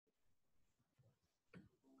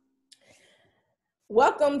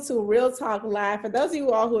Welcome to Real Talk Live. For those of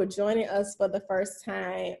you all who are joining us for the first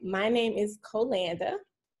time, my name is Colanda.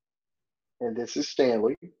 And this is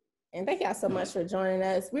Stanley. And thank y'all so much for joining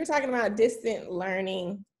us. We're talking about distant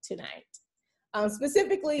learning tonight,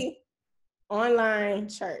 specifically online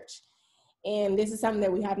church. And this is something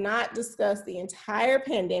that we have not discussed the entire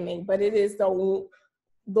pandemic, but it is the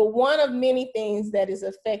one of many things that is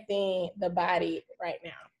affecting the body right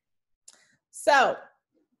now. So,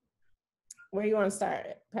 where you want to start,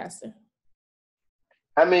 Pastor?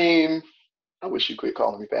 I mean, I wish you quit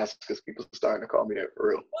calling me Pastor because people are starting to call me that for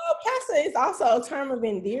real. Well, Pastor is also a term of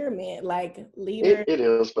endearment, like leader. It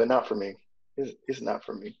is, but not for me. It's not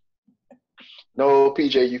for me. No,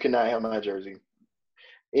 PJ, you cannot have my jersey.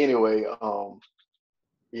 Anyway,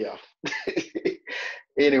 yeah.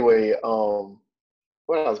 Anyway,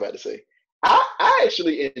 what I was about to say. I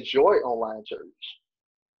actually enjoy online church.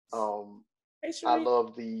 I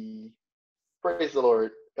love praise the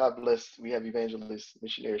Lord. God bless. We have evangelist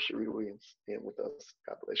missionary Sharita Williams in with us.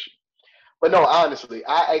 God bless you. But no, honestly,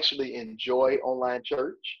 I actually enjoy online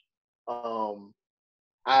church.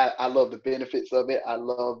 I love the benefits of it. I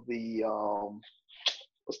love the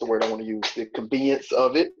what's the word I want to use? The convenience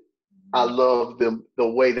of it. I love the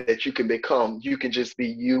way that you can just be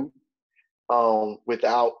you,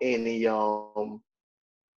 without any you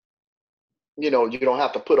don't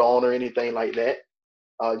have to put on or anything like that.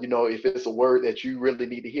 If it's a word that you really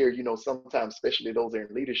need to hear, sometimes, especially those in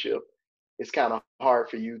leadership, it's kind of hard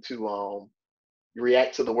for you to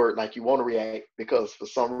react to the word like you want to react, because for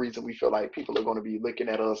some reason we feel like people are going to be looking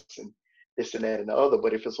at us and this and that and the other.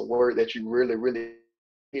 But if it's a word that you really, really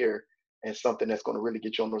hear and something that's going to really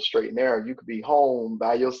get you on the straight and narrow, you could be home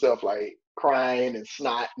by yourself, like crying and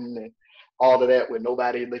snotting and all of that with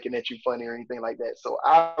nobody looking at you funny or anything like that. So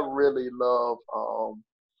I really love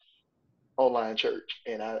online church,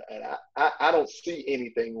 and I don't see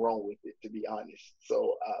anything wrong with it, to be honest.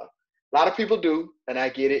 So a lot of people do, and I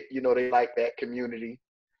get it. They like that community,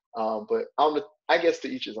 but I guess to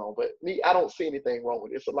each his own. But me, I don't see anything wrong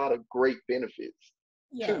with it. It's a lot of great benefits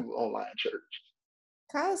to online church.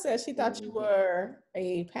 Kyle said she thought you were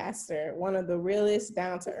a pastor, one of the realest,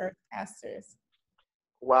 down-to-earth pastors.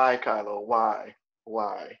 Why, Kylo? Why?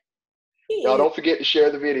 Y'all don't forget to share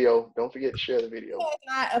the video. Don't forget to share the video. It has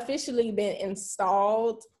not officially been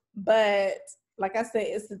installed, but like I said,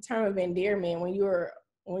 it's the term of endearment when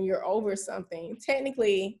you're over something.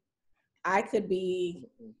 Technically, I could be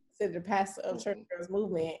considered pastor of Church Girls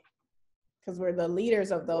Movement because we're the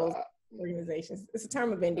leaders of those organizations. It's a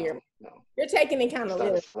term of endearment. No. You're taking it kind of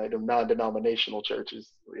literally. Like them non-denominational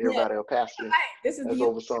churches. Everybody a pastor. Right. This is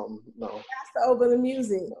over something. No. Pastor over the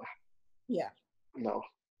music. No. Yeah. No.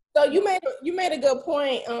 So you made a good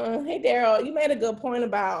point. Hey Daryl, you made a good point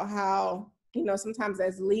about how sometimes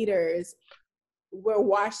as leaders we're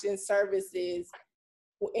watched in services,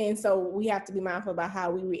 and so we have to be mindful about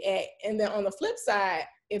how we react. And then on the flip side,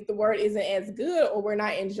 if the word isn't as good or we're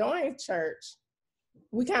not enjoying church,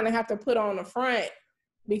 we kind of have to put on the front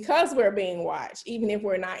because we're being watched, even if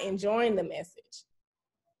we're not enjoying the message.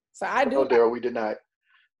 So I do. Oh, Daryl, we did not.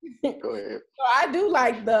 Go ahead. So I do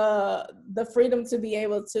like the freedom to be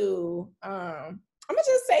able to, I'm gonna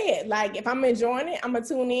just say it. Like if I'm enjoying it, I'm gonna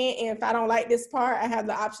tune in. And if I don't like this part, I have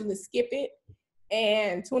the option to skip it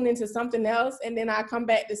and tune into something else. And then I come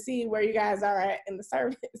back to see where you guys are at in the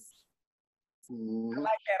service. Mm-hmm. I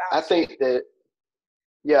like that option. I think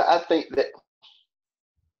that,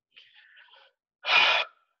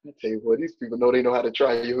 I tell you what, these people know how to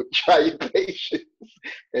try your patience.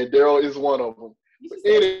 And Daryl is one of them. But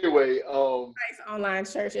anyway, nice online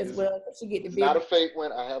church as well. You get to it's not a fake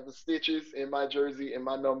one. I have the stitches in my jersey and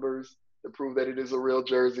my numbers to prove that it is a real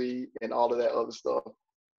jersey and all of that other stuff.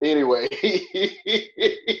 Anyway,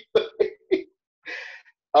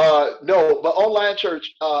 no, but online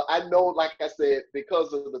church, I know, like I said,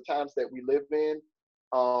 because of the times that we live in,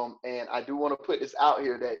 and I do want to put this out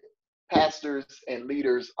here that pastors and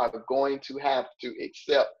leaders are going to have to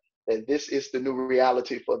accept that this is the new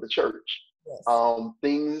reality for the church. Yes.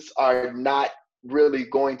 Things are not really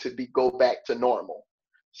going to go back to normal.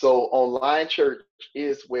 So online church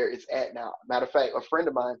is where it's at now. Matter of fact, a friend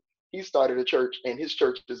of mine, he started a church and his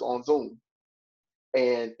church is on Zoom.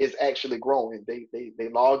 And it's actually growing. They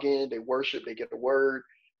log in, they worship, they get the word,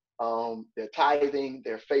 they're tithing,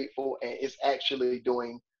 they're faithful, and it's actually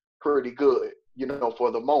doing pretty good, for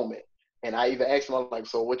the moment. And I even asked him, I was like,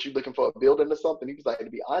 so what you looking for, a building or something? He was like, to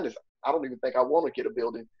be honest, I don't even think I want to get a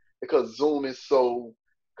building because Zoom is so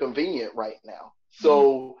convenient right now.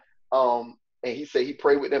 So, and he said he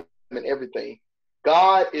prayed with them and everything.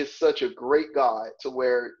 God is such a great God to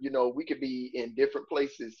where, we could be in different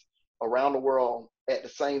places around the world at the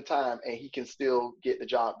same time, and he can still get the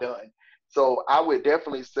job done. So I would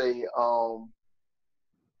definitely say,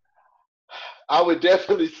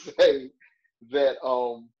 that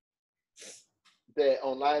that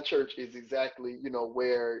online church is exactly,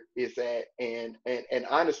 where it's at, and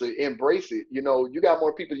honestly embrace it. You got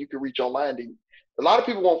more people you can reach online than a lot of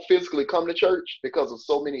people won't physically come to church because of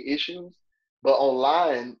so many issues, but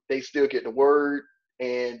online they still get the word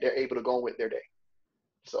and they're able to go on with their day.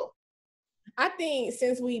 So I think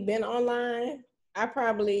since we've been online, I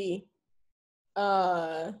probably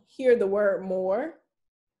hear the word more,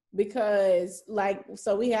 because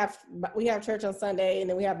so we have church on Sunday, and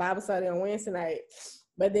then we have Bible study on Wednesday night,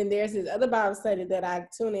 but then there's this other Bible study that I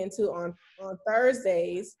tune into on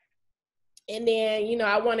Thursdays, and then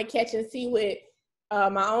I want to catch and see what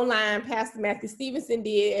my online pastor Matthew Stevenson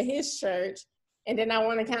did at his church, and then I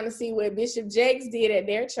want to kind of see what Bishop Jakes did at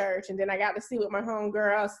their church, and then I got to see what my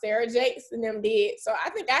homegirl Sarah Jakes and them did. So I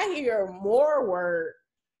think I hear more word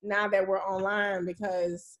now that we're online,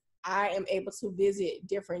 because I am able to visit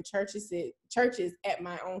different churches at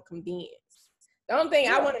my own convenience. The only thing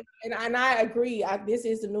I want to, and I agree, this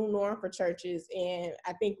is the new norm for churches, and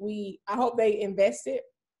I think I hope they invested.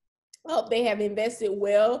 I hope they have invested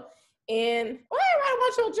well. And why everybody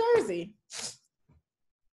want your jersey?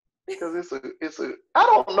 Because it's a I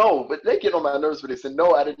don't know, but they get on my nerves for this. And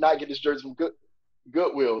no, I did not get this jersey from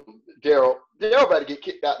Goodwill. Daryl about to get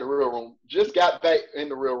kicked out the real room. Just got back in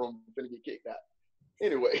the real room, gonna get kicked out.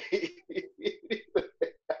 Anyway.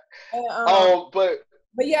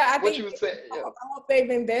 But yeah, I what think you would say, I hope they've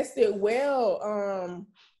invested well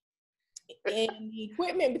in the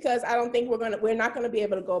equipment, because I don't think we're not gonna be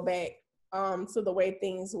able to go back to the way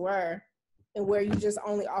things were, and where you just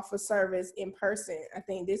only offer service in person. I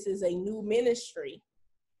think this is a new ministry.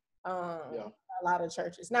 A lot of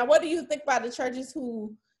churches. Now, what do you think about the churches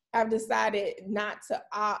who have decided not to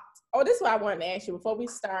opt? Oh, this is what I wanted to ask you before we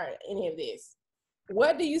start any of this.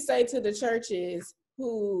 What do you say to the churches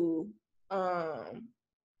who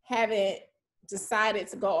haven't decided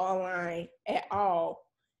to go online at all?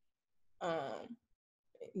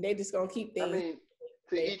 They're just gonna keep things. I mean,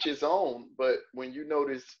 to each his own. But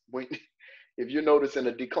if you're noticing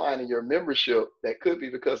a decline in your membership, that could be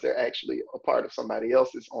because they're actually a part of somebody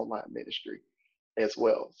else's online ministry as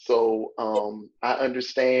well. So I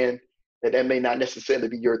understand that may not necessarily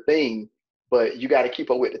be your thing, but you got to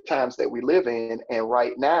keep up with the times that we live in. And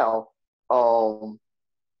right now,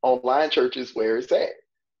 online church is where it's at.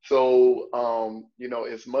 So,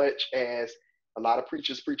 as much as a lot of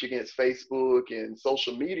preachers preach against Facebook and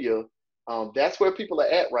social media, that's where people are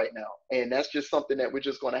at right now. And that's just something that we're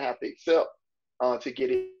just going to have to accept to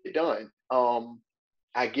get it done.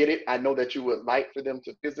 I get it. I know that you would like for them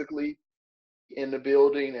to physically in the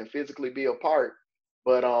building and physically be a part,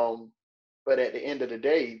 but at the end of the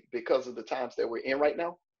day, because of the times that we're in right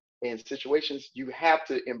now and situations, you have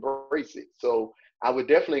to embrace it. So I would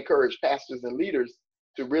definitely encourage pastors and leaders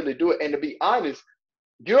to really do it. And to be honest,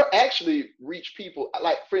 you're actually reach people.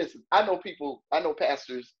 Like, for instance, I know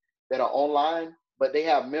pastors that are online, but they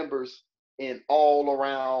have members in all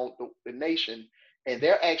around the nation, and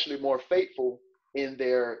they're actually more faithful in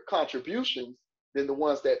their contributions than the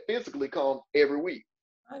ones that physically come every week.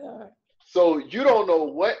 So you don't know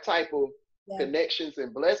what type of connections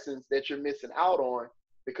and blessings that you're missing out on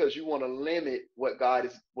because you want to limit what God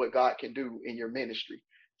can do in your ministry.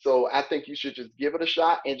 So I think you should just give it a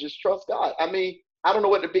shot and just trust God. I mean, I don't know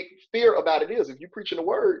what the big fear about it is. If you're preaching the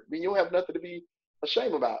word, then you don't have nothing to be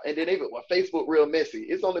ashamed about. And then Facebook real messy.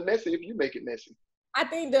 It's only messy if you make it messy. I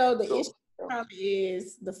think though the issue probably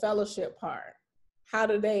is the fellowship part. How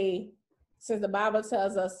do they, since the Bible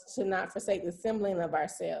tells us to not forsake the assembling of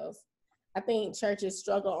ourselves, I think churches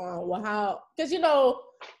struggle on, how, because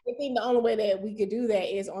I think the only way that we could do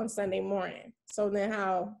that is on Sunday morning. So then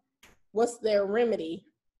what's their remedy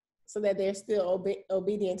so that they're still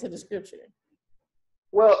obedient to the scripture?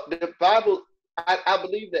 Well, the Bible, I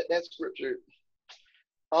believe that scripture,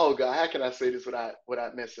 oh God, how can I say this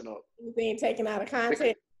without messing up? Being taken out of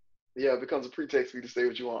context. It becomes a pretext for you to say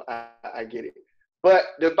what you want. I get it. But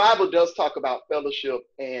the Bible does talk about fellowship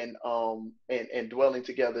and dwelling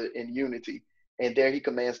together in unity. And there he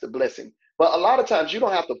commands the blessing. But a lot of times you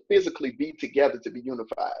don't have to physically be together to be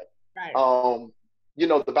unified. Right.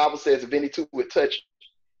 The Bible says if any two would touch,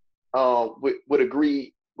 would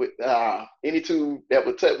agree with any two that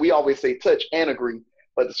would touch, we always say touch and agree.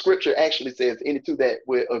 But the scripture actually says any two that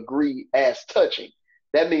would agree as touching.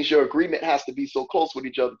 That means your agreement has to be so close with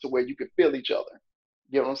each other to where you can feel each other.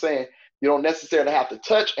 You know what I'm saying? You don't necessarily have to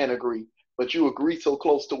touch and agree, but you agree so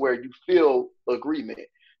close to where you feel agreement.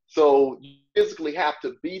 So you physically have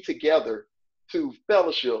to be together to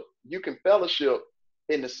fellowship, you can fellowship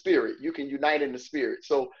in the spirit. You can unite in the spirit.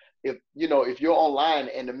 So if if you're online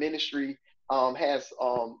and the ministry has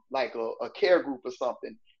like a care group or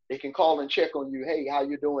something, they can call and check on you. Hey, how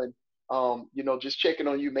you doing? Just checking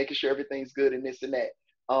on you, making sure everything's good and this and that.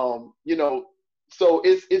 So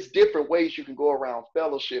it's different ways you can go around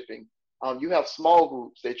fellowshipping. You have small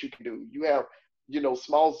groups that you can do. You have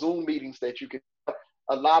small Zoom meetings that you can.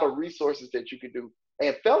 A lot of resources that you can do.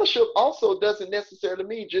 And fellowship also doesn't necessarily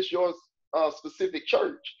mean just your specific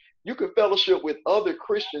church. You can fellowship with other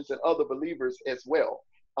Christians and other believers as well.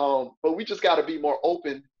 But we just got to be more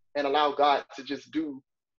open and allow God to just do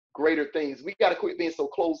greater things. We got to quit being so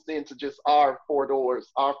closed into just our four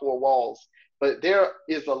doors, our four walls. But there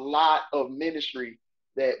is a lot of ministry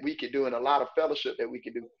that we can do and a lot of fellowship that we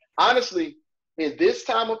can do. Honestly, in this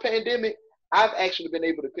time of pandemic, I've actually been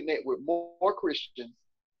able to connect with more Christians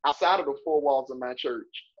outside of the four walls of my church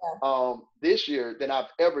this year than I've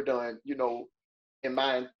ever done, in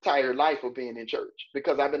my entire life of being in church,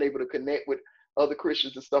 because I've been able to connect with other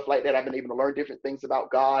Christians and stuff like that. I've been able to learn different things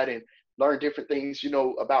about God and learn different things,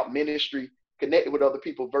 about ministry, connected with other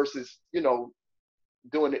people versus,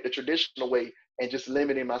 doing it the traditional way and just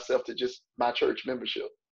limiting myself to just my church membership.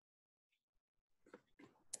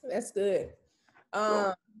 That's good.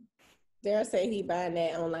 Daryl say he buying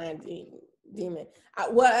that online demon.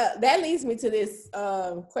 That leads me to this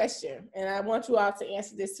question, and I want you all to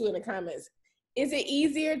answer this too in the comments. Is it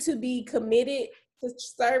easier to be committed to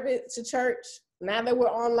service to church now that we're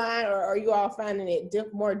online, or are you all finding it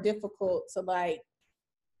more difficult to like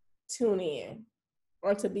tune in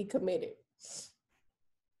or to be committed?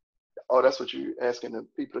 Oh, that's what you're asking the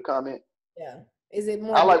people to comment? Yeah. Is it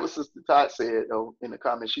more? I like what Sister Todd said though in the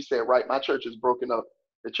comments. She said, right, my church is broken up.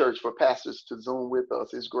 The church for pastors to Zoom with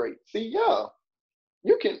us is great. See, yeah,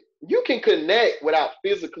 you can connect without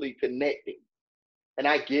physically connecting. And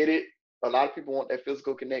I get it. A lot of people want that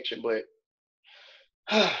physical connection, but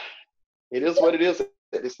it is what it is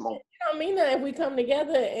at this moment. It don't mean that if we come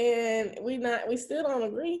together and we still don't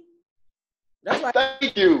agree. That's why.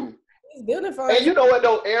 Thank you. It's building for. And you know what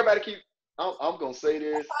though? Everybody keep. I'm gonna say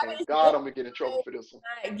this, and God, I'm gonna get in trouble for this one.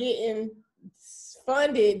 Not getting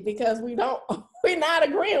funded because we're not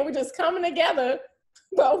agreeing. We're just coming together,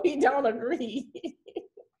 but we don't agree.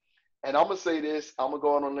 And I'm gonna say this. I'm gonna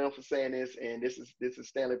go on a limb for saying this, and this is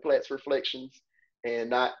Stanley Platt's reflections, and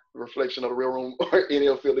not reflection of the Real Room or any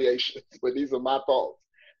affiliations. But these are my thoughts.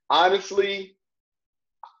 Honestly,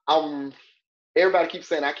 everybody keeps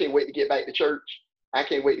saying I can't wait to get back to church. I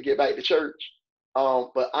can't wait to get back to church.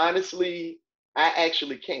 But honestly, I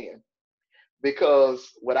actually can,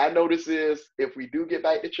 because what I notice is if we do get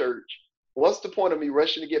back to church, what's the point of me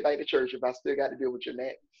rushing to get back to church if I still got to deal with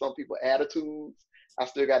some people's attitudes? I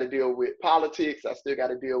still got to deal with politics. I still got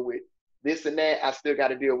to deal with this and that. I still got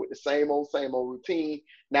to deal with the same old routine.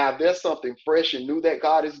 Now, if there's something fresh and new that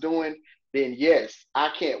God is doing, then yes,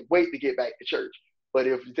 I can't wait to get back to church. But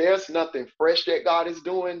if there's nothing fresh that God is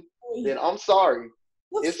doing, then I'm sorry.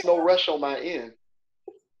 It's no rush on my end.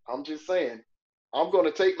 I'm just saying, I'm going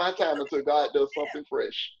to take my time until God does something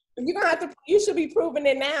fresh. You don't have to. You should be proving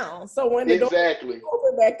it now. So when the exactly,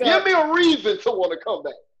 open back up, give me a reason to want to come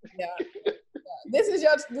back. Yeah. This is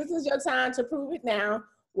your time to prove it now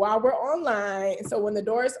while we're online. So when the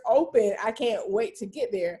doors open, I can't wait to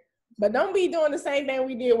get there. But don't be doing the same thing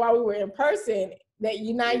we did while we were in person. That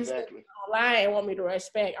you now exactly. Online and want me to rush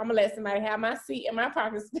back. I'm gonna let somebody have my seat in my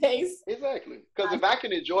parking space. Exactly. Because if I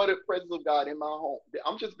can enjoy the presence of God in my home,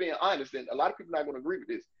 I'm just being honest, and a lot of people are not going to agree with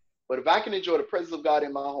this. But if I can enjoy the presence of God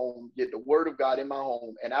in my home, get the word of God in my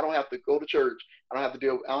home, and I don't have to go to church, I don't have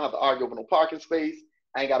to argue over no parking space.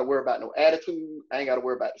 I ain't got to worry about no attitude. I ain't got to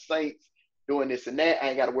worry about the saints doing this and that. I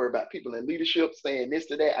ain't got to worry about people in leadership saying this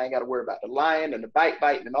to that. I ain't got to worry about the lying and the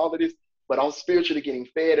backbiting and all of this. But I'm spiritually getting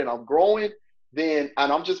fed and I'm growing. And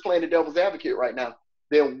I'm just playing the devil's advocate right now.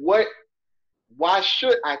 Then why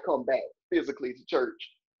should I come back physically to church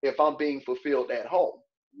if I'm being fulfilled at home?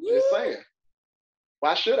 Just saying.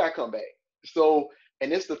 Why should I come back? So,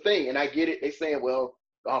 and it's the thing, and I get it. They saying, well,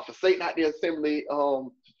 forsake not to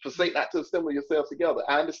assemble yourselves together.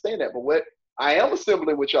 I understand that, but I am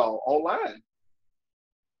assembling with y'all online.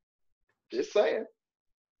 Just saying.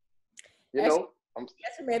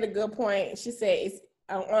 She made a good point. She said it's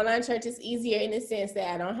online church is easier in the sense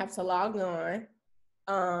that I don't have to log on,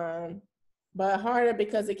 but harder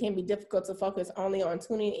because it can be difficult to focus only on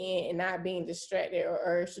tuning in and not being distracted or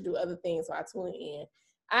urged to do other things while tuning in.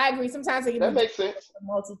 I agree. Sometimes it can makes sense.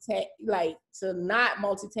 To not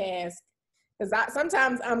multitask, because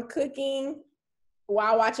sometimes I'm cooking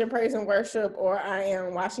while watching praise and worship, or I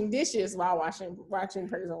am washing dishes while watching praise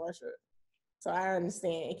and worship. So I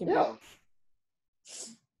understand it can be. Yeah,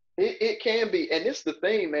 it can be. And it's the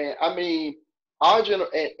thing, man. I mean, our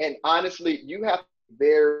and honestly, you have to be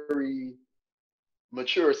very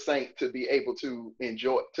mature saint to be able to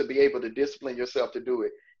enjoy, to be able to discipline yourself to do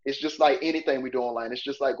it. It's just like anything we do online. It's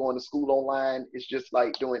just like going to school online. It's just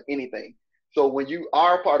like doing anything. So when you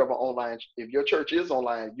are part of an online, if your church is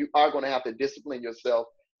online, you are going to have to discipline yourself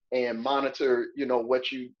and monitor,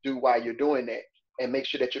 what you do while you're doing that, and make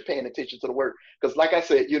sure that you're paying attention to the word. Because like I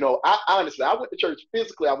said, I honestly, I went to church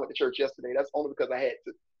physically. I went to church yesterday. That's only because I had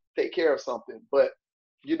to take care of something. But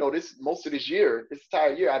this most of this year, this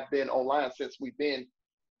entire year, I've been online since we've been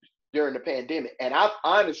during the pandemic. And I've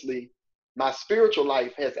honestly, my spiritual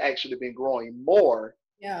life has actually been growing more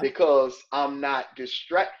Yeah. because I'm not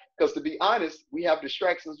distracted. Because to be honest, we have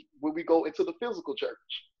distractions when we go into the physical church.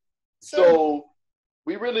 Sure. So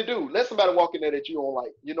we really do. Let somebody walk in there that you don't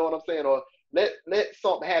like. You know what I'm saying? Or let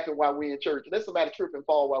something happen while we're in church. Let somebody trip and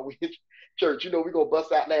fall while we're in church. We go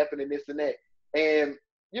bust out laughing and this and that. And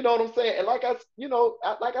you know what I'm saying? And like I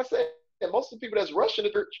said, and most of the people that's rushing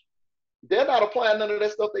the church, they're not applying none of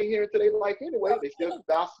that stuff they hear into their life anyway. They still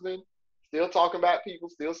gossiping, still talking about people,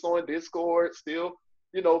 still sowing discord, still,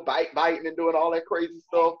 biting and doing all that crazy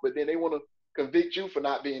stuff. But then they want to convict you for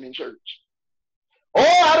not being in church. Oh,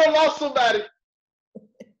 I done lost somebody.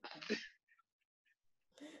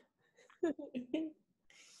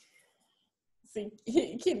 See,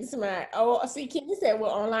 Kenny smile. Oh, see, Kenny said we're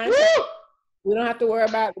online. We don't have to worry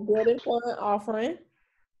about the building fund offering.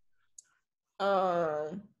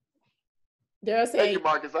 Daryl said, thank you,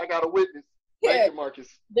 Marcus. I got a witness. Thank you, Marcus.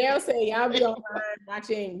 Daryl said, y'all be online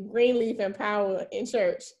watching Greenleaf and Power in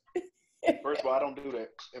church. First of all, I don't do that.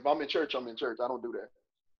 If I'm in church, I'm in church. I don't do that.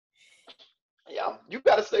 Yeah, you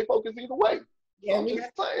got to stay focused either way. Yeah, so I'm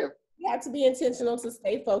just saying. You have to be intentional to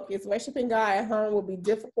stay focused. Worshiping God at home will be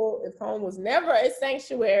difficult if home was never a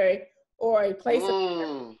sanctuary or a place of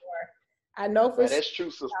prayer. I know for sure. That's true,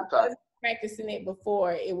 Sister Ty. Practicing it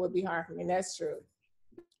before, it would be hard for me. That's true.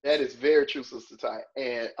 That is very true, Sister Ty.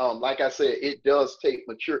 And like I said, it does take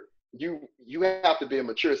mature. You have to be a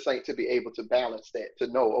mature saint to be able to balance that. To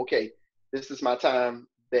know, okay, this is my time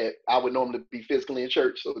that I would normally be physically in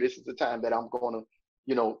church. So this is the time that I'm going to,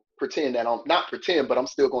 pretend that I'm not pretend, but I'm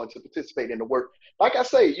still going to participate in the work. Like I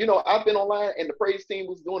say, I've been online and the praise team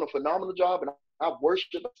was doing a phenomenal job, and I've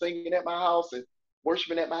worshiped, singing at my house and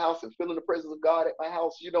worshiping at my house and feeling the presence of God at my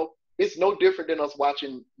house. It's no different than us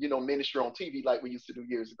watching, ministry on TV like we used to do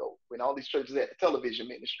years ago when all these churches had television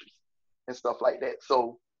ministries and stuff like that.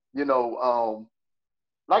 So,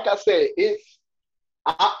 like I said,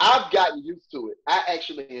 I've gotten used to it. I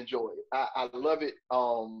actually enjoy it. I love it.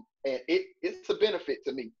 And it's a benefit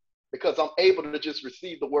to me because I'm able to just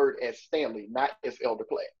receive the word as Stanley, not as Elder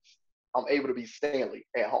Class. I'm able to be Stanley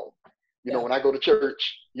at home. When I go to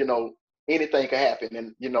church, anything can happen.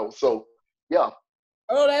 And, so yeah.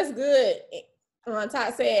 Oh, that's good.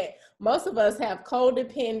 Todd said, most of us have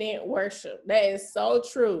codependent worship. That is so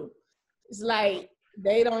true. It's like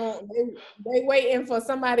they waiting for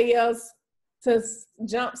somebody else to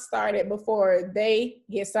jump start it before they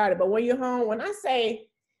get started. But when you're home, when I say,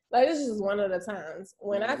 like, this is one of the times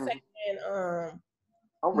when I say,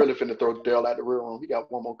 I'm really finna throw Dale out the real room. He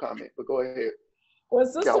got one more comment, but go ahead.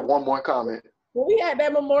 Got one more comment. When we had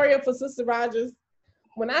that memorial for Sister Rogers,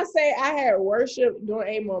 when I say I had worship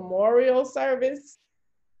during a memorial service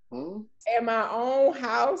at my own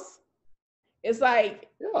house, it's like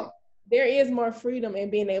there is more freedom in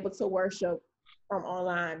being able to worship from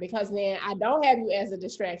online, because then I don't have you as a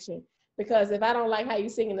distraction. Because if I don't like how you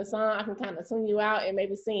sing in the song, I can kind of tune you out and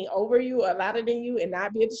maybe sing over you or louder than you and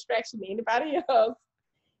not be a distraction to anybody else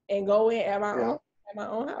and go in at my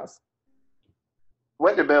own house.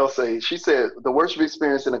 What did Belle say? She said the worship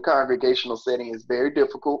experience in a congregational setting is very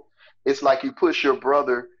difficult. It's like you push your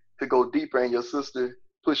brother to go deeper and your sister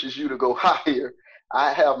pushes you to go higher.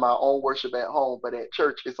 I have my own worship at home, but at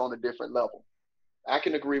church it's on a different level. I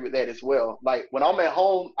can agree with that as well. Like when I'm at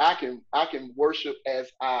home, I can worship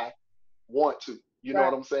as I want to. You know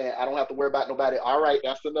what I'm saying? I don't have to worry about nobody. All right,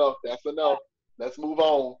 that's enough. That's enough. Let's move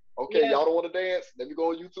on. Okay, y'all don't want to dance? Let me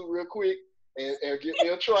go on YouTube real quick and get me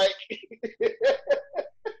a track. That's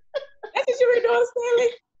what you were doing, Stanley?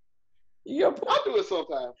 I do it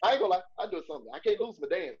sometimes. I ain't gonna lie. I do it sometimes. I can't lose my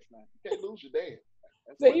dance now. You can't lose your dance.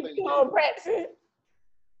 So you be home practicing?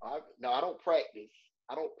 No, I don't practice.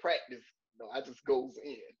 No, I just goes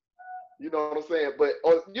in. You know what I'm saying? But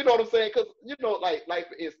you know what I'm saying? Because like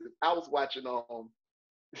for instance, I was watching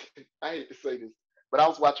I hate to say this, but I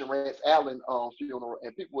was watching Rance Allen funeral,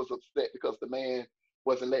 and people was upset because the man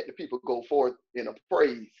wasn't letting the people go forth in a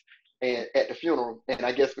praise. and at the funeral. And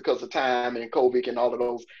I guess because of time and COVID and all of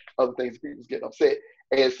those other things, people was getting upset.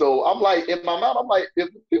 And so I'm like, in my mind, I'm like, if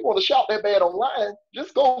people want to shout that bad online,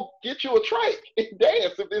 just go get you a track and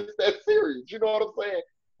dance if it's that serious. You know what I'm saying?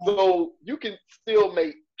 So you can still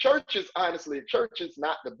make churches, honestly, church is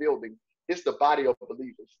not the building, it's the body of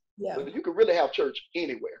believers. Yeah. So you can really have church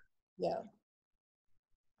anywhere. Yeah.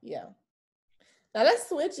 Yeah. Now let's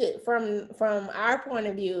switch it from our point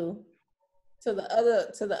of view to the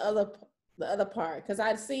other part, because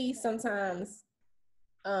I see sometimes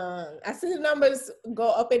I see the numbers go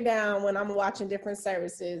up and down when I'm watching different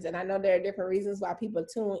services, and I know there are different reasons why people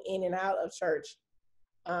tune in and out of church.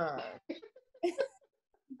 I'm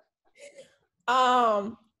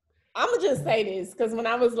gonna just say this, because when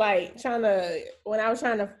I was trying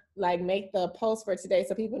to like make the post for today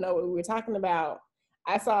so people know what we were talking about,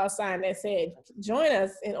 I saw a sign that said, join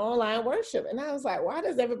us in online worship. And I was like, why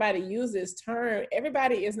does everybody use this term?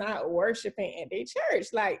 Everybody is not worshiping at their church.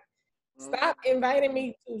 Like, stop inviting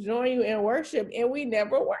me to join you in worship, and we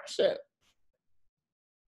never worship.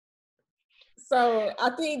 So I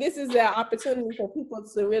think this is the opportunity for people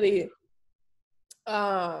to really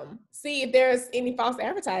see if there's any false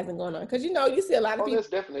advertising going on. Because, you see a lot of people. There's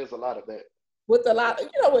definitely is a lot of that. With a lot of,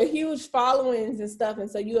 with huge followings and stuff. And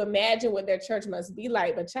so you imagine what their church must be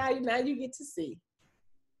like. But child, now you get to see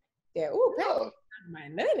that, my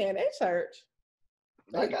none in that church.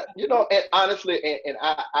 And honestly, and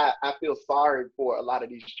I feel sorry for a lot of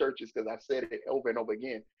these churches, because I've said it over and over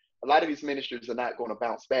again. A lot of these ministries are not going to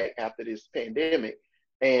bounce back after this pandemic.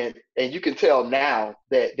 And you can tell now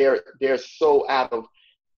that they're so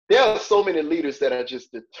there are so many leaders that are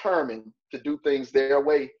just determined to do things their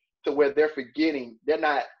way, to where they're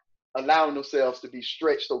not allowing themselves to be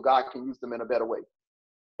stretched so God can use them in a better way.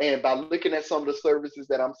 And by looking at some of the services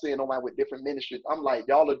that I'm seeing online with different ministries, I'm like,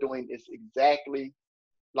 y'all are doing this exactly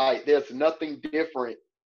like there's nothing different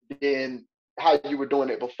than how you were doing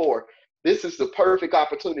it before. This is the perfect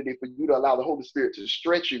opportunity for you to allow the Holy Spirit to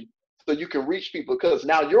stretch you so you can reach people, because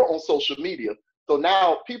now you're on social media. So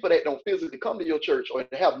now people that don't physically come to your church or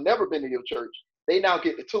have never been to your church, they now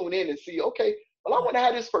get to tune in and see, okay, well, I wonder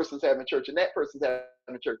how this person's having church and that person's having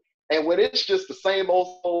church. And when it's just the same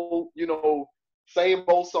old, same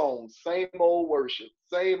old songs, same old worship,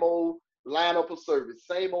 same old lineup of service,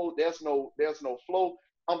 same old, there's no flow.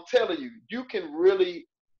 I'm telling you, you can really,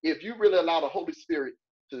 if you really allow the Holy Spirit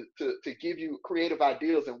to give you creative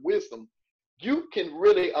ideas and wisdom, you can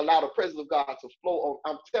really allow the presence of God to flow on.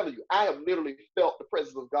 I'm telling you, I have literally felt the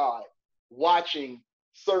presence of God watching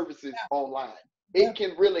services online. It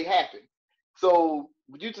can really happen. So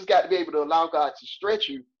you just got to be able to allow God to stretch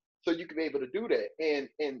you so you can be able to do that, and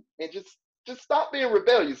just stop being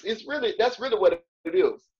rebellious. That's really what it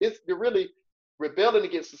is. You're really rebelling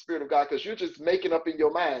against the Spirit of God, because you're just making up in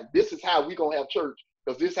your mind, this is how we gonna have church,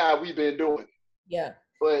 because this is how we've been doing it. Yeah.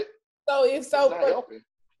 But so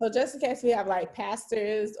just in case we have like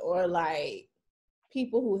pastors or like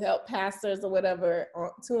people who help pastors or whatever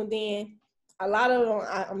tuned in, a lot of them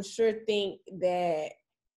I'm sure think that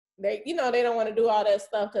they don't want to do all that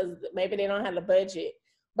stuff because maybe they don't have the budget.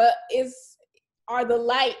 But are the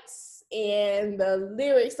lights and the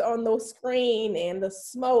lyrics on the screen and the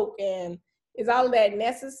smoke, and is all of that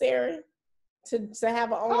necessary to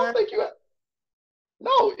have an online? I don't think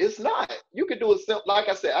no, it's not. You could do it simple. Like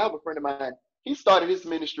I said, I have a friend of mine. He started his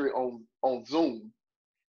ministry on Zoom,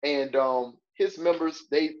 and his members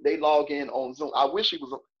they log in on Zoom. I wish he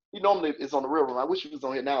was. He normally is on the Real Room. I wish he was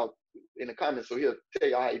on here now in the comments, so he'll tell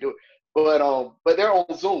you how you do it. But they're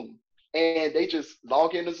on Zoom, and they just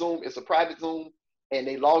log into Zoom. It's a private Zoom, and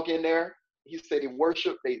they log in there. He said he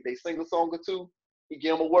worship. They sing a song or two. He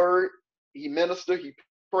give them a word. He minister. He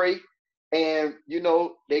pray, and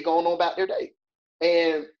they going on about their day,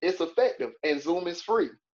 and it's effective. And Zoom is free.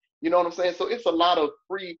 You know what I'm saying? So it's a lot of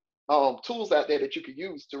free tools out there that you can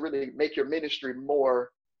use to really make your ministry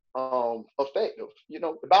more effective.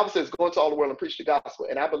 The Bible says go into all the world and preach the gospel,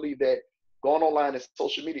 and I believe that going online and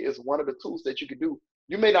social media is one of the tools that you can do.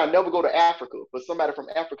 You may not never go to Africa, but somebody from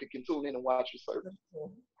Africa can tune in and watch your service.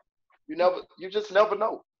 You just never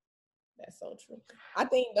know. That's so true. I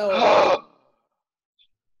think though.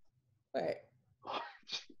 Right.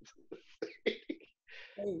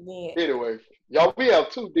 Anyway, y'all, we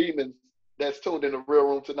have two demons that's tuned in the Real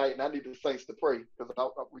Room tonight, and I need the saints to pray, because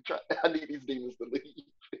I need these demons to leave.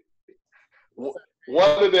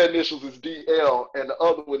 One of their initials is DL, and the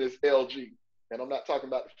other one is LG, and I'm not talking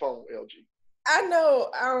about the phone LG. I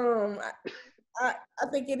know. I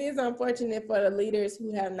think it is unfortunate for the leaders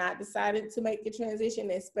who have not decided to make the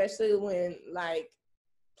transition, especially when like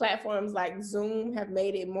platforms like Zoom have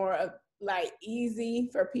made it more like easy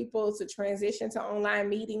for people to transition to online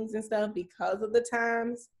meetings and stuff because of the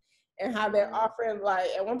times and how they're offering, like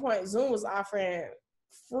at one point Zoom was offering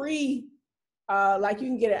free, like you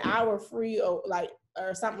can get an hour free or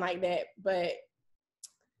something like that. But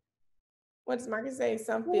what does Marcus say?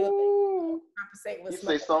 Some feel compensate with You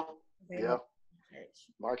smoke. say something? Yeah.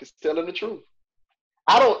 Marcus telling the truth.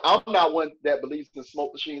 I'm not one that believes in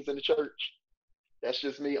smoke machines in the church. That's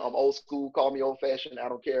just me. I'm old school. Call me old fashioned. I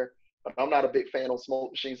don't care. But I'm not a big fan of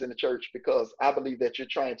smoke machines in the church because I believe that you're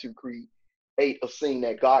trying to create a scene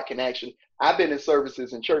that God can actually. I've been in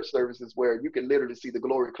services and church services where you can literally see the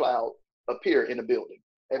glory cloud appear in a building.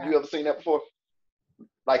 Have you ever seen that before?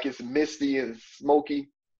 Like it's misty and smoky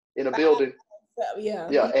in a building. Yeah.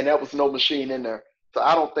 Yeah, and that was no machine in there. So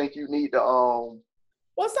I don't think you need to.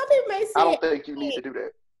 Well, some people may see. I don't think you need to do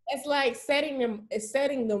that. It's like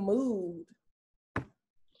setting the mood.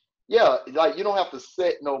 Yeah, like you don't have to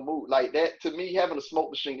set no mood like that. To me, having a smoke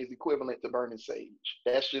machine is equivalent to burning sage.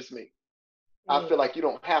 That's just me. I feel like you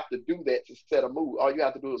don't have to do that to set a mood. All you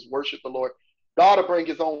have to do is worship the Lord. God will bring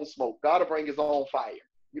his own smoke. God will bring his own fire.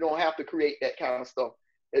 You don't have to create that kind of stuff.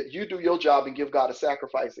 You do your job and give God a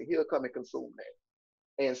sacrifice, and he'll come and consume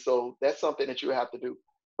that. And so that's something that you have to do.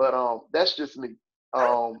 But that's just me. I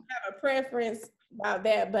don't have a preference about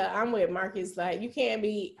that, but I'm with Marcus. Like you can't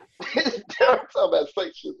be. Talking about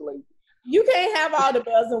shit, lady. You can't have all the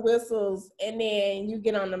bells and whistles, and then you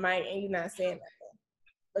get on the mic and you're not saying nothing,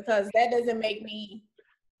 because that doesn't make me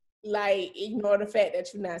like ignore the fact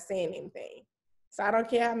that you're not saying anything. So I don't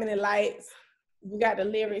care how many lights you got, the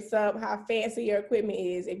lyrics up, how fancy your equipment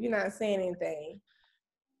is. If you're not saying anything,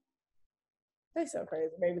 that's so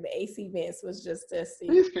crazy. Maybe the AC vents was just to see.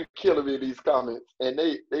 These people killing me in these comments, and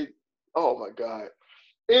they, oh my God.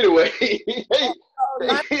 Anyway,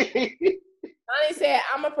 Lonnie said,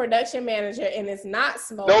 I'm a production manager and it's not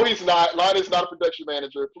smoke. No, he's not. Lonnie's not a production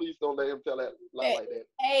manager. Please don't let him tell that lie like that.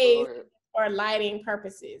 Haze for lighting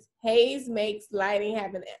purposes. Haze makes lighting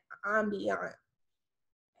have an ambiance.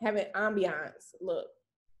 Look,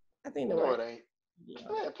 I think the word. No, it ain't.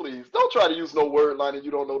 Man, please. Don't try to use no word, Lonnie,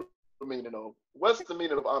 you don't know the meaning of. What's the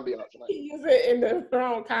meaning of ambiance? He used it in the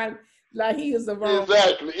wrong kind. Like he used the wrong.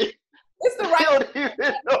 Exactly. It's the right.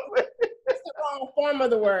 It's the wrong form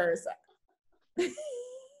of the words.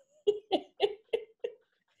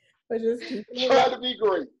 But just try to be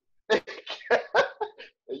great. And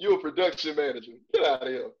you're a production manager. Get out of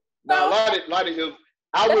here. Now, Lonnie is.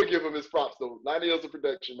 I will give him his props though. Lonnie is a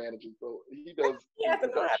production manager, so he does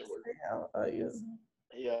production work.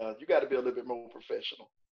 Yeah, you got to be a little bit more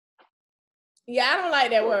professional. Yeah, I don't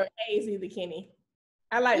like that word haze either, Kenny.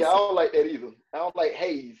 I don't like that either. I don't like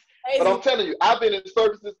haze. But I'm telling you, I've been in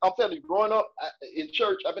services. I'm telling you, growing up in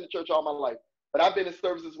church, I've been in church all my life. But I've been in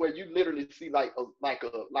services where you literally see like a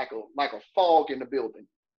fog in the building,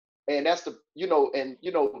 and that's the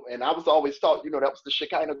and I was always taught that was the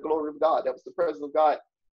Shekinah glory of God. That was the presence of God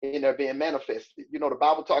in there being manifested. The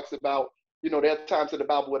Bible talks about there are times in the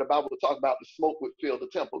Bible where the Bible will talk about the smoke would fill the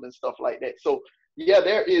temple and stuff like that. So yeah,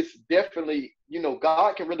 there is definitely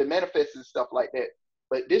God can really manifest and stuff like that.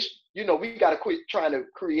 But this we got to quit trying to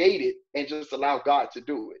create it and just allow God to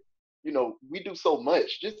do it. We do so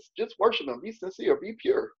much. Just worship him, be sincere, be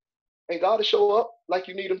pure. And God will show up like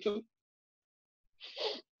you need him to.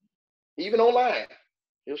 Even online,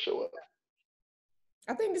 he'll show up.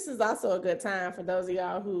 I think this is also a good time for those of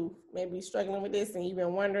y'all who may be struggling with this and you've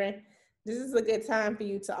been wondering, this is a good time for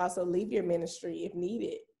you to also leave your ministry if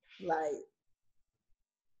needed. Like,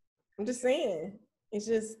 I'm just saying, it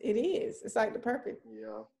is. It's like the perfect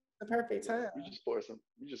time.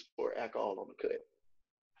 You just pour alcohol on the cut.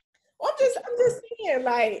 Well, I'm just saying,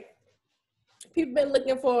 like, people been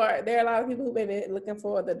looking for. There are a lot of people who've been looking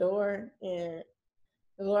for the door, and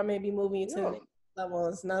the Lord may be moving you to the next level.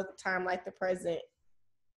 It's no time like the present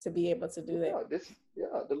to be able to do that.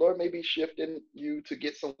 The Lord may be shifting you to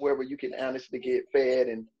get somewhere where you can honestly get fed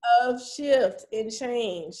and shift and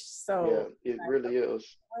change. So yeah, it really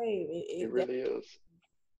is. It really is.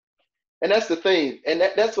 And that's the thing. And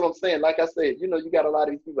that's what I'm saying. Like I said, you got a lot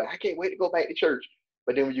of these people, I can't wait to go back to church.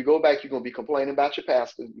 But then when you go back, you're going to be complaining about your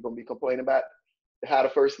pastor. You're going to be complaining about how the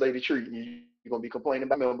first lady treating you. You're going to be complaining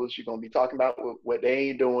about members. You're going to be talking about what they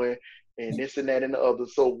ain't doing and this and that and the other.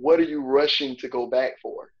 So what are you rushing to go back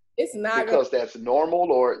for? It's not because that's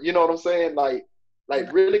normal, or you know what I'm saying? Like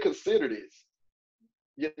really consider this.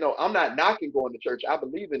 I'm not knocking going to church. I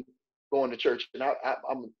believe in going to church, and I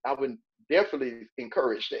would definitely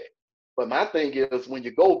encourage that. But my thing is, when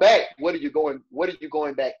you go back, what are you going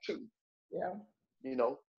back to? Yeah.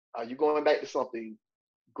 Are you going back to something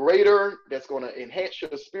greater that's going to enhance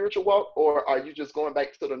your spiritual walk, or are you just going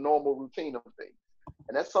back to the normal routine of things?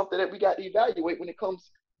 And that's something that we got to evaluate when it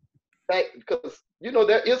comes back, because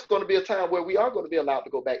there is going to be a time where we are going to be allowed to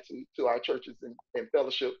go back to our churches and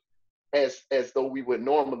fellowship as though we would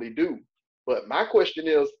normally do. But my question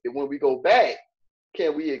is, when we go back,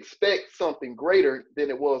 can we expect something greater than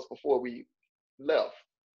it was before we left?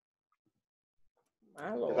 My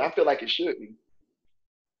Because Lord. I feel like it should be.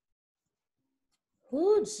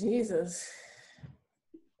 Oh, Jesus.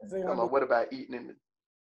 What about eating in the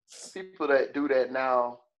people that do that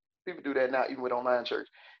now? People do that now, even with online church.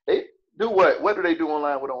 They do what? What do they do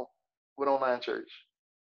online with online church?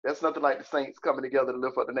 That's nothing like the saints coming together to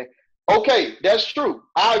lift up the name. Okay, that's true.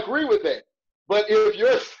 I agree with that. But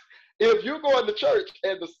if you're going to church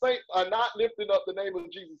and the saints are not lifting up the name of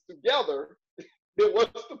Jesus together, then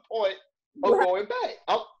what's the point of going back?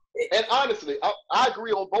 And honestly, I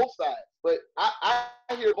agree on both sides, but I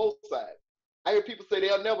hear both sides. I hear people say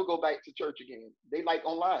they'll never go back to church again. They like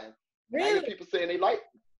online. Really? I hear people saying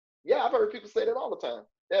I've heard people say that all the time.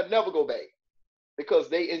 They'll never go back because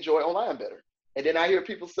they enjoy online better. And then I hear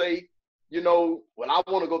people say, well, I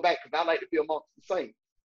want to go back because I like to be amongst the saints.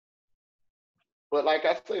 But like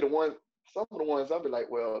I say, some of the ones I'll be like,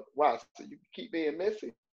 well, why? So you keep being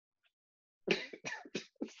messy.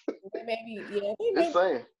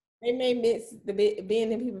 They may miss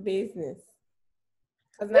being in people's business.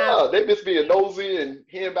 They miss being nosy and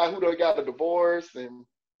hearing about who done got a divorce, and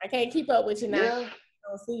I can't keep up with you now. I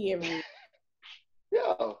don't see you every week.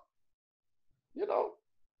 Yeah.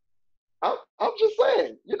 I'm just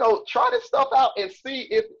saying, try this stuff out and see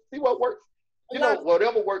what works.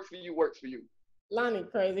 Whatever works for you works for you. Lonnie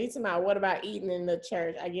crazy. He's about what about eating in the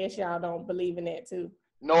church? I guess y'all don't believe in that too.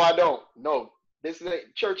 No, I don't. No.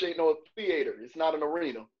 Church ain't no theater. It's not an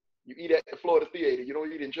arena. You eat at the Florida Theater. You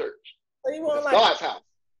don't eat in church. So you want God's house.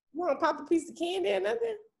 You want to pop a piece of candy or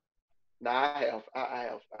nothing? Nah, I have.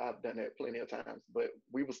 I've done that plenty of times. But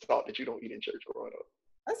we was taught that you don't eat in church growing up.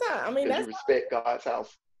 That's how. I mean, that's you respect God's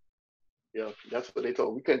house. Yeah, that's what they told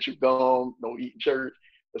me. We couldn't chew gum, no eat in church.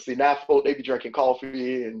 But see, now folk, they be drinking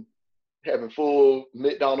coffee and having full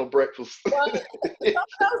McDonald's breakfast. Well,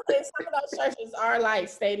 some of those churches are like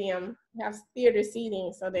stadium, have theater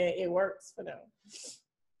seating, so that it works for them.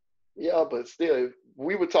 Yeah, but still,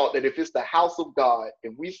 we were taught that if it's the house of God,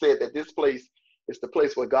 if we said that this place is the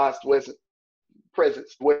place where God's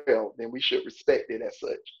presence dwells, then we should respect it as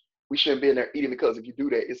such. We shouldn't be in there eating, because if you do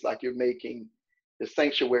that, it's like you're making the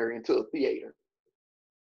sanctuary into a theater.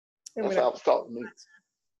 That's how I was taught to me.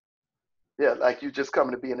 Yeah, like you just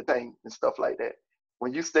coming to be entertained and stuff like that.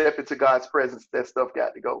 When you step into God's presence, that stuff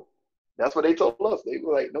got to go. That's what they told us. They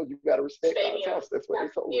were like, no, you got to respect God's house. That's what they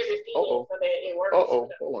told us. Uh-oh.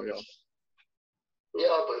 Hold on, y'all.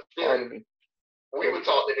 Yeah, but still, we were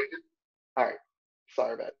taught that it. All right.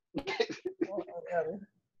 Sorry about it.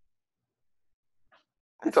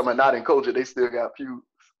 You talking about not in culture, they still got pews.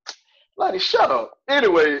 Lonnie, shut up.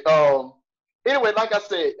 Anyway, like I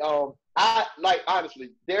said, honestly,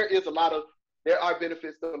 there are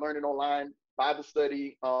benefits to learning online. Bible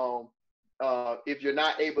study. If you're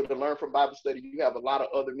not able to learn from Bible study, you have a lot of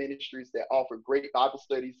other ministries that offer great Bible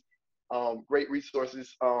studies, great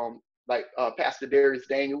resources. Like Pastor Darius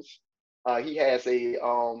Daniels, he has a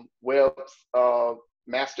web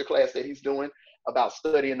masterclass that he's doing about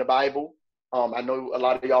studying the Bible. I know a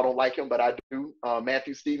lot of y'all don't like him, but I do.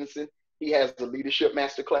 Matthew Stevenson, he has a leadership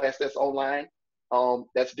masterclass that's online.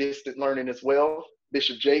 That's distant learning as well.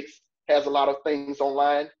 Bishop Jakes has a lot of things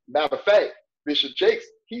online. Matter of fact, Bishop Jakes,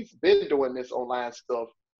 he's been doing this online stuff,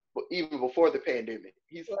 but even before the pandemic.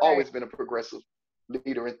 He's always been a progressive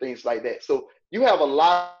leader and things like that. So you have a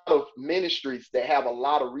lot of ministries that have a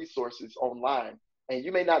lot of resources online, and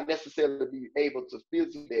you may not necessarily be able to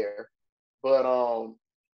visit there, but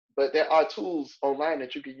there are tools online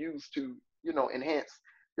that you can use to, enhance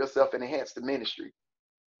yourself and enhance the ministry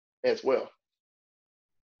as well.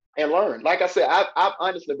 And learn. Like I said, I've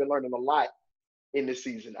honestly been learning a lot in this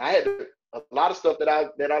season. I had a lot of stuff that I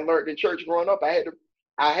learned in church growing up. I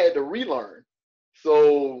had to relearn.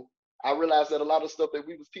 So I realized that a lot of stuff that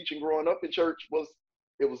we was teaching growing up in church was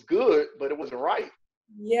good, but it wasn't right.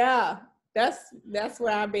 Yeah, that's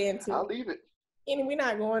where I've been too. I'll leave it. And we're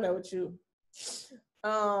not going there with you.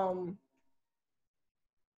 I'm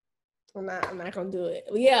not gonna do it.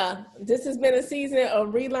 Yeah, this has been a season of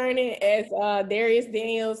relearning, as Darius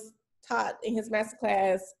Daniels taught in his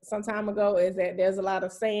masterclass some time ago, is that there's a lot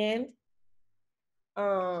of sand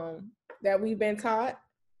that we've been taught.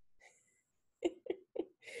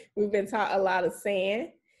 We've been taught a lot of sand,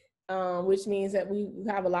 which means that we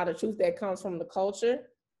have a lot of truth that comes from the culture.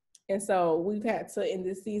 And so we've had to, in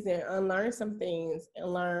this season, unlearn some things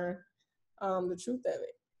and learn the truth of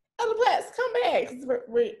it. Elder Platts, come back, 'cause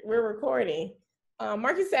we're recording.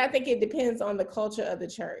 Marcus said, I think it depends on the culture of the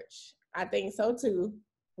church. I think so too,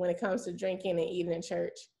 when it comes to drinking and eating in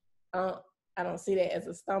church. I don't see that as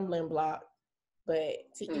a stumbling block,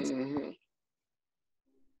 but to each.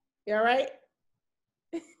 You all right?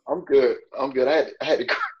 I'm good. I had to.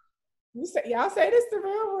 Y'all say this the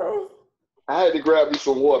real room. I had to grab me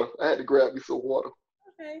some water.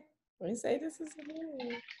 Okay. We say this is the real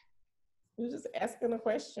room. We're just asking a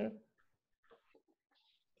question.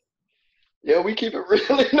 Yeah, we keep it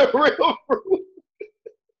real in the real room.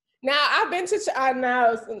 Now, I've been to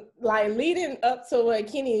now, like leading up to what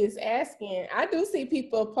Kenny is asking, I do see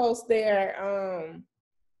people post their,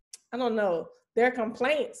 I don't know, their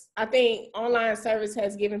complaints. I think online service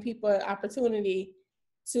has given people an opportunity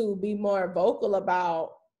to be more vocal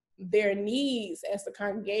about their needs as a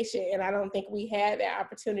congregation. And I don't think we had that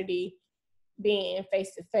opportunity being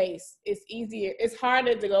face to face. It's easier. It's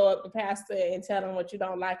harder to go up to pastor and tell them what you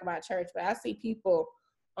don't like about church. But I see people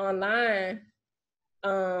online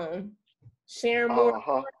sharing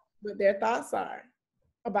more what their thoughts are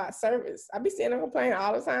about service. I be seeing them complain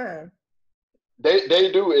all the time.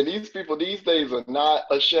 They do, and these people these days are not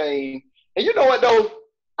ashamed. And you know what though?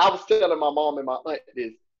 I was telling my mom and my aunt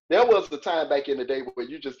this. There was a time back in the day where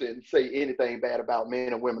you just didn't say anything bad about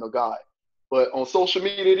men and women of God. But on social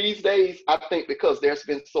media these days, I think because there's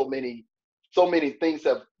been so many things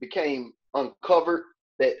have became uncovered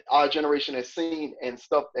that our generation has seen, and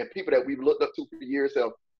stuff and people that we've looked up to for years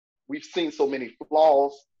we've seen so many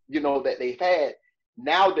flaws, that they've had.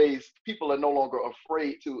 Nowadays, people are no longer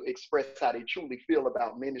afraid to express how they truly feel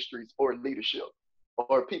about ministries or leadership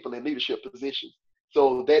or people in leadership positions.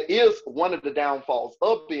 So that is one of the downfalls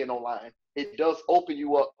of being online. It does open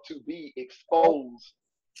you up to be exposed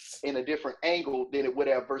in a different angle than it would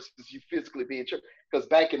have versus you physically being church. Because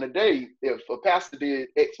back in the day, if a pastor did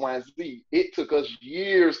X, Y, and Z, it took us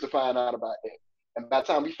years to find out about that. And by the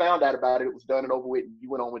time we found out about it, it was done and over with, and you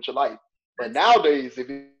went on with your life. But nowadays, if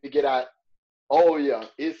you get out, oh yeah,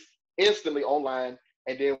 it's instantly online.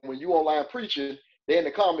 And then when you online preaching, then in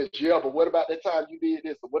the comments, yeah, but what about that time you did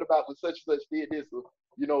this? Or what about when such and such did this? Or,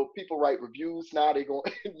 people write reviews now, they go,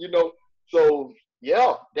 So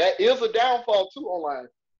yeah, that is a downfall too online.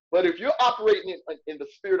 But if you're operating in the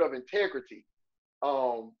spirit of integrity,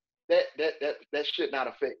 that should not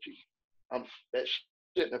affect you. That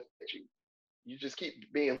shouldn't affect you. You just keep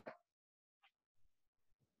being.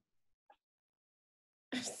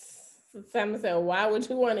 Simon said, why would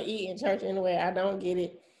you want to eat in church anyway? I don't get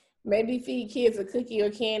it. Maybe feed kids a cookie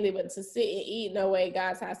or candy, but to sit and eat, no way,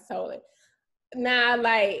 God's house told it. Now,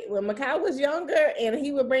 like when Makai was younger and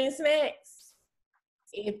he would bring snacks,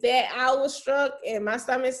 if that hour struck and my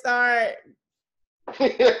stomach started,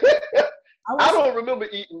 I don't remember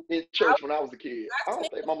eating in church when I was a kid. I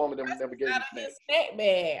don't think my mom and them never gave me snacks. Snack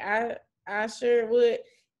bag. I sure would.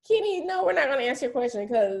 Kenny, no, we're not going to answer your question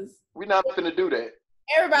because we're not going to do that.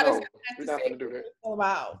 Everybody's we're not going to do that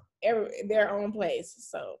about their own place.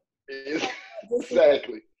 So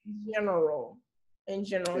exactly. In general,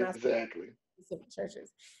 exactly. Specific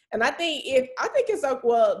churches, and I think it's okay.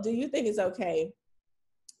 Well, do you think it's okay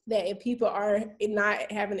that if people are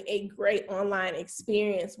not having a great online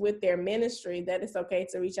experience with their ministry, that it's okay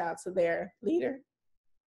to reach out to their leader?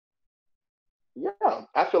 Yeah,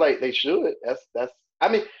 I feel like they should.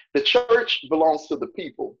 The church belongs to the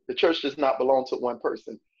people. The church does not belong to one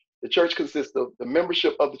person. The church consists of the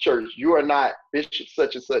membership of the church. You are not bishop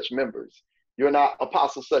such and such members. You're not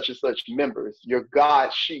apostle such and such members. You're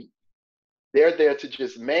God's sheep. They're there to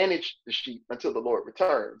just manage the sheep until the Lord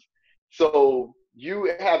returns. So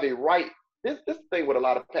you have a right. This thing what a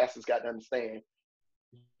lot of pastors got to understand.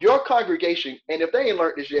 Your congregation, and if they ain't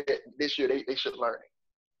learned this year, they should learn it.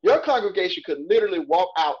 Your congregation could literally walk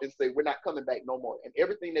out and say, we're not coming back no more. And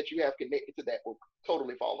everything that you have connected to that will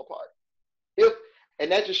totally fall apart.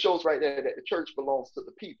 And that just shows right there that the church belongs to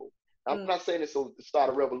the people. I'm not saying it's to start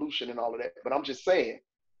a revolution and all of that, but I'm just saying.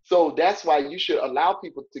 So that's why you should allow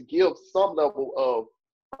people to give some level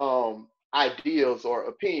of ideas or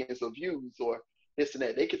opinions or views or this and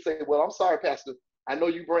that. They could say, well, I'm sorry, Pastor. I know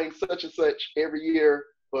you bring such and such every year,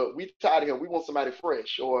 but we tired of him. We want somebody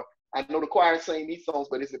fresh. Or I know the choir is saying these songs,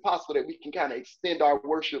 but is it possible that we can kind of extend our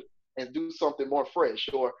worship and do something more fresh?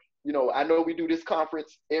 Or, I know we do this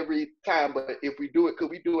conference every time, but if we do it, could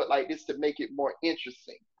we do it like this to make it more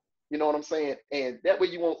interesting? You know what I'm saying? And that way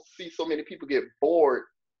you won't see so many people get bored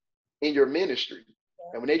in your ministry.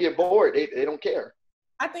 And when they get bored, they don't care.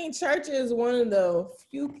 I think church is one of the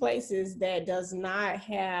few places that does not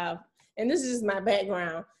have, and this is just my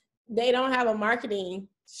background, they don't have a marketing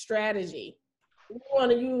strategy. We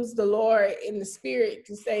want to use the Lord in the spirit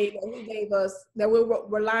to say that He gave us, that we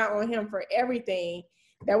rely on Him for everything,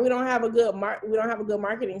 that we don't have a good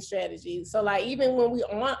marketing strategy. So like even when we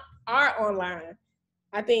are online,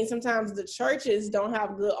 I think sometimes the churches don't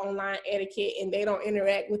have good online etiquette and they don't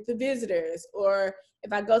interact with the visitors. Or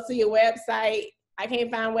if I go to your website, I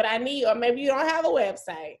can't find what I need, or maybe you don't have a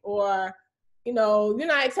website, or, you know, you're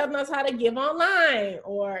not telling us how to give online,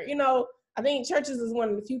 or, you know, I think churches is one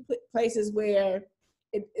of the few places where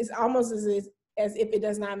it's almost as if it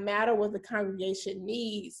does not matter what the congregation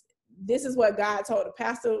needs. This is what God told the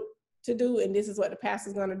pastor to do, and this is what the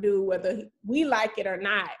pastor's going to do, whether we like it or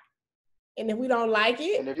not. And if we don't like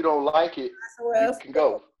it, and if you don't like it, you can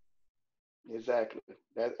go. Exactly.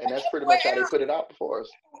 That's pretty much how they put it out for us.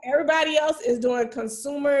 Everybody else is doing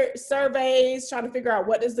consumer surveys, trying to figure out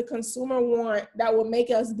what does the consumer want that will make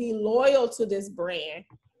us be loyal to this brand.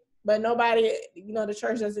 But nobody, you know, the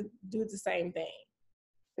church doesn't do the same thing.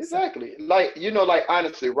 Exactly. Like, you know, like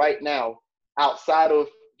honestly, right now, outside of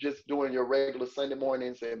just doing your regular Sunday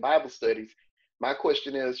mornings and Bible studies, my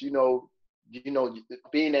question is, you know,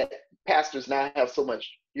 being that pastors now have so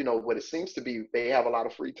much, you know, what it seems to be, they have a lot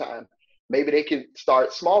of free time. Maybe they can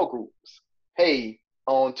start small groups. Hey,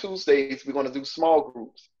 on Tuesdays we're going to do small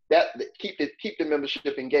groups. That keep the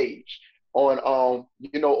membership engaged. On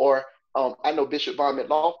you know, or I know Bishop Von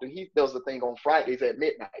McLaughlin, he does a thing on Fridays at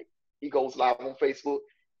midnight. He goes live on Facebook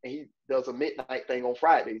and he does a midnight thing on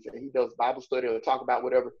Fridays, and he does Bible study or talk about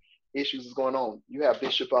whatever issues is going on. You have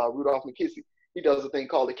Bishop Rudolph McKissick. He does a thing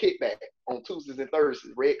called the Kickback on Tuesdays and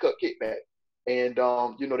Thursdays, Red Cup Kickback. And,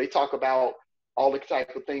 you know, they talk about all the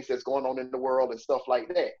type of things that's going on in the world and stuff like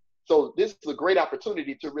that. So this is a great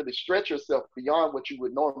opportunity to really stretch yourself beyond what you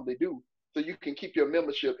would normally do, so you can keep your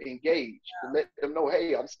membership engaged and let them know,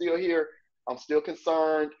 hey, I'm still here. I'm still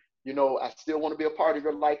concerned. You know, I still want to be a part of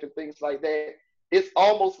your life and things like that. It's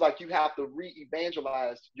almost like you have to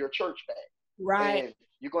re-evangelize your church back. Right. And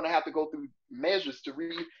you're going to have to go through measures to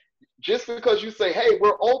just because you say, hey,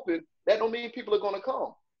 we're open, that don't mean people are going to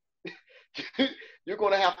come. You're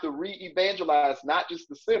going to have to re-evangelize not just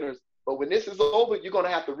the sinners, but when this is over, you're going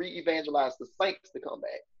to have to re-evangelize the saints to come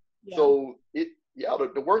back. Yeah. So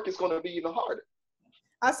the work is going to be even harder.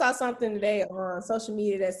 I saw something today on social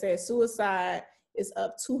media that said suicide is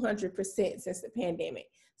up 200% since the pandemic.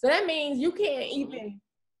 So that means you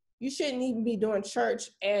shouldn't even be doing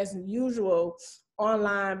church as usual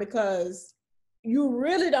online, because you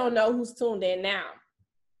really don't know who's tuned in now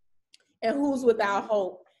and who's without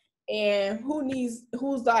hope and who's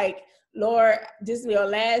like, Lord, this is your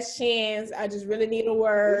last chance. I just really need a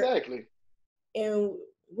word. Exactly. And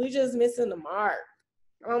we just missing the mark.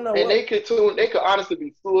 I don't know. And they could honestly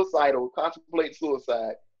be suicidal, contemplate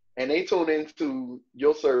suicide, and they tune into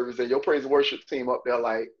your service and your praise and worship team up there,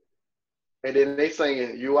 like, and then they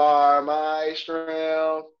singing, "You are my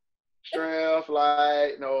strength,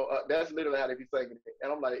 like no." That's literally how they be singing it,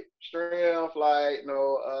 and I'm like, "Strength like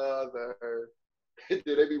no other." Did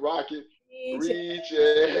they be rocking?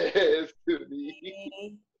 Reaches to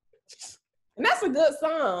me. And that's a good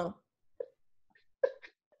song.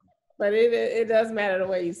 But it does matter the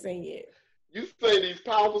way you sing it. You say these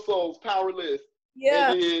powerful songs, powerless.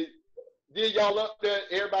 Yeah. And then y'all up there,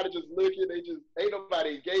 everybody just looking, they just ain't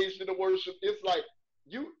nobody engaged in the worship. It's like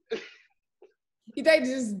they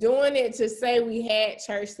just doing it to say we had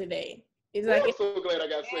church today. It's like, I'm so glad I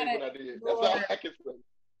got saved when I did. That's all I can say.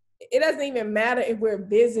 It doesn't even matter if we're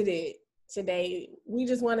visited today. We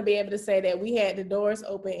just want to be able to say that we had the doors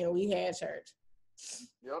open and we had church.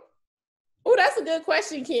 Yep. Oh, that's a good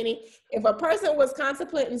question, Kenny. If a person was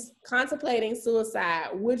contemplating suicide,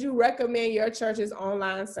 would you recommend your church's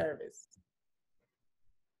online service?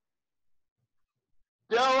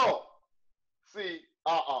 Yo, see,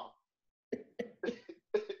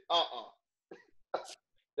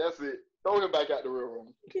 That's it. Throw him back out the real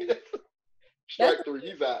room. Strike three.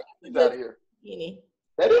 He's out. He's out of here. Kenny.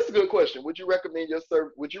 That is a good question. Would you recommend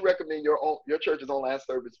your church's online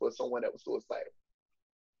service for someone that was suicidal?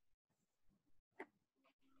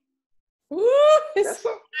 Ooh,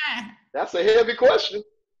 that's a heavy question.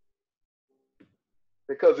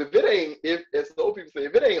 Because if as old people say,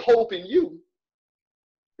 if it ain't hope in you,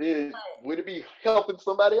 then would it be helping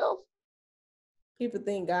somebody else? People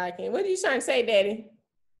think God can. What are you trying to say, Daddy?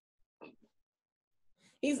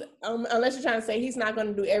 He's unless you're trying to say he's not going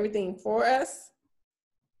to do everything for us.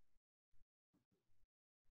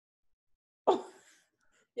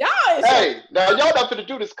 Hey, now y'all not finna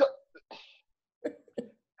do this.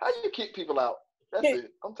 How you kick people out? That's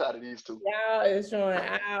it. I'm tired of these two. Y'all is showing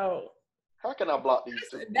out. How can I block these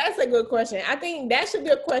two? That's a good question. I think that should be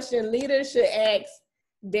a question leaders should ask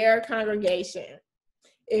their congregation.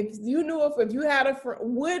 If you knew if you had a friend,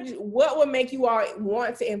 what would make you all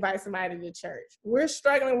want to invite somebody to church? We're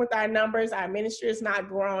struggling with our numbers. Our ministry is not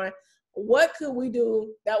growing. What could we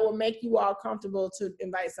do that will make you all comfortable to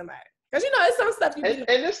invite somebody? Because it's some stuff you do.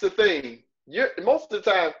 And it's the thing. Most of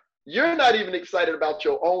the time, you're not even excited about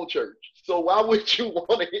your own church. So why would you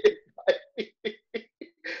want to invite me?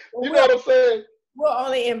 You know what I'm saying? We'll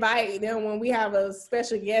only invite them when we have a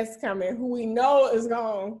special guest coming who we know is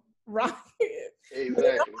going to rock it.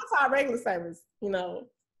 Exactly. That's our regular service,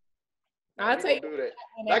 I'll take do that.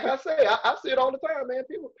 Like I say, I see it all the time, man.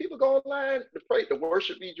 People go online to pray, the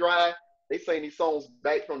worship be dry. They sing these songs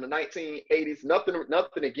back from the 1980s.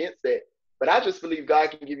 Nothing against that. But I just believe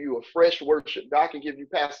God can give you a fresh worship. God can give you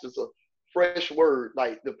pastors a fresh word.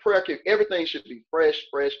 Like the prayer, everything should be fresh.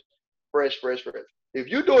 If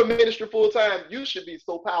you're doing ministry full time, you should be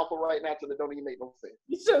so powerful right now till it don't even make no sense.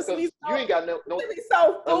 You ain't got no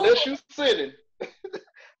unless you sinning.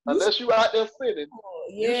 Unless you out there sinning,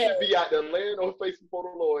 you should be out there laying on face before the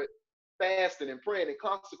Lord, fasting and praying and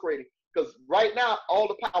consecrating. Because right now, all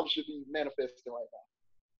the power should be manifesting right now.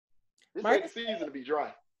 This ain't the season to be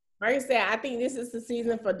dry. Like I said, I think this is the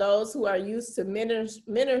season for those who are used to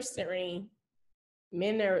ministering.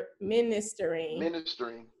 That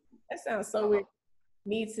sounds so weird.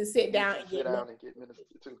 Need to sit down and get ministered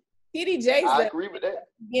too. TD Jakes, I agree with that.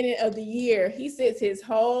 Beginning of the year, he sits his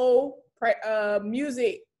whole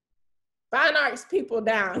music, fine arts people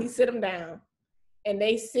down. He sit them down, and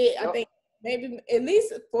they sit. Yep. I think maybe at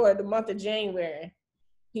least for the month of January,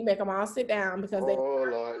 he make them all sit down because they. Oh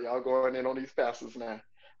Lord, y'all going in on these pastors now.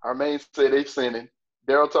 Our main say they sinning.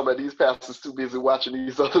 Daryl talking about these pastors too busy watching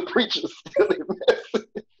these other preachers.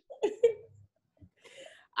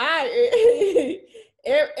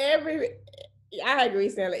 I agree,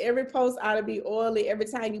 Stanley. Every post ought to be oily. Every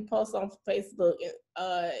time you post on Facebook,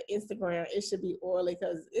 Instagram, it should be oily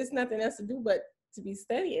because it's nothing else to do but to be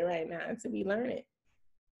studying right now and to be learning.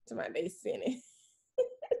 To my day sinning.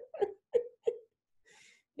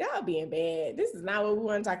 Y'all being bad. This is not what we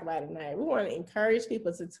want to talk about tonight. We want to encourage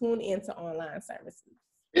people to tune into online services.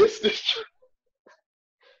 It's the truth.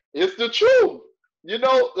 It's the truth.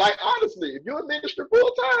 Like honestly, if you're in ministry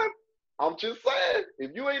full time, I'm just saying,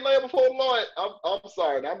 if you ain't laying before the Lord, I'm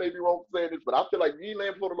sorry, and I may be wrong for saying this, but I feel like if you ain't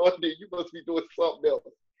laying before the Lord, then you must be doing something else.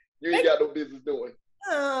 You ain't got no business doing.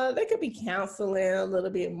 They could be counseling a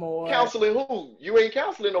little bit more. Counseling who? You ain't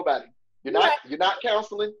counseling nobody. You're not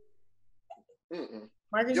counseling.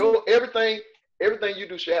 Marcus, everything you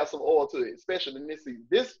do should have some oil to it, especially in this season.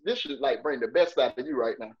 This should like bring the best out of you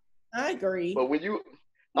right now. I agree. But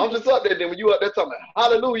I'm just up there. Then when you up there talking about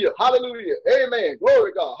hallelujah, hallelujah, amen,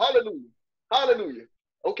 glory to God, hallelujah, hallelujah.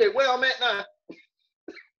 Okay, where I'm at now.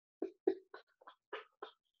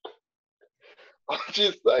 I'm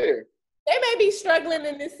just saying. They may be struggling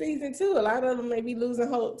in this season too. A lot of them may be losing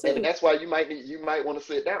hope too. And that's why you might want to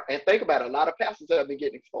sit down and think about it. A lot of pastors have been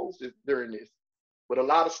getting exposed during this with a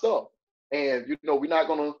lot of stuff. And we're not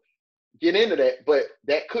gonna get into that, but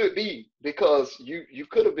that could be because you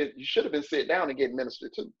should have been sitting down and getting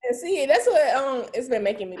ministered to. And see, that's what it's been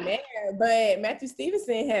making me mad. But Matthew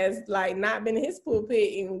Stevenson has not been in his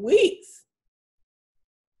pulpit in weeks.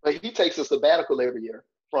 But he takes a sabbatical every year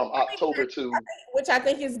from October to, which I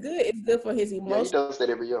think is good. It's good for his emotions. Yeah, he does that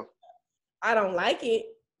every year. I don't like it,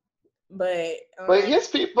 but he has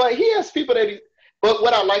people that but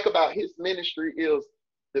what I like about his ministry is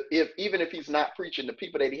even if he's not preaching, the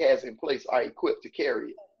people that he has in place are equipped to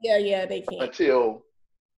carry it. Yeah, they can. Until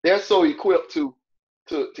they're so equipped to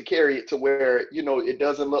carry it to where, it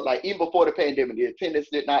doesn't look like, even before the pandemic, the attendance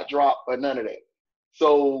did not drop or none of that.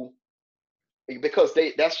 So, because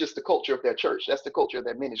that's just the culture of their church. That's the culture of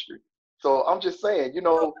their ministry. So I'm just saying,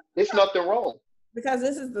 it's nothing wrong. Because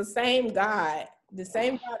this is the same God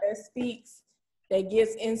that speaks, that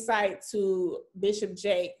gives insight to Bishop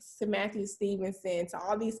Jakes, to Matthew Stevenson, to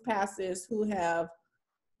all these pastors who have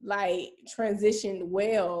transitioned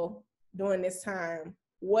well during this time.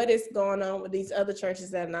 What is going on with these other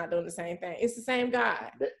churches that are not doing the same thing? It's the same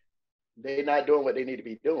God. They're not doing what they need to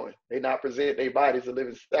be doing. They're not presenting their bodies a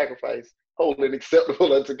living sacrifice, holy and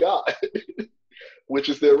acceptable unto God, which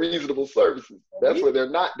is their reasonable services. That's what they're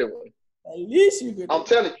not doing. At least you could. I'm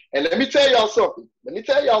telling you. And let me tell y'all something.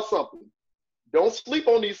 Don't sleep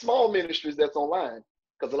on these small ministries that's online.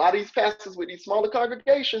 Because a lot of these pastors with these smaller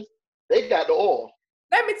congregations, they got the oil.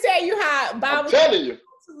 Let me tell you how Bible. I'm telling you.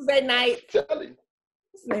 Tuesday night. I'm telling you.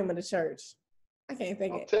 What's the name of the church? I can't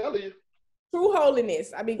think of it. I'm telling you. True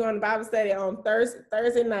Holiness. I be going to Bible study on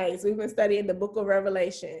Thursday nights. We've been studying the book of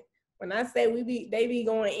Revelation. When I say they be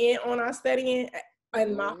going in on our studying,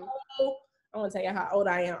 and my whole, I want to tell you how old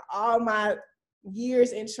I am. All my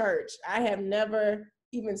years in church, I have never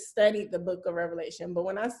even studied the book of Revelation. But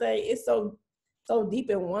when I say it's so deep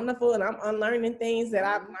and wonderful, and I'm unlearning things that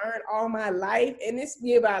I've learned all my life, and it's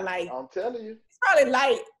be about like, I'm telling you, it's probably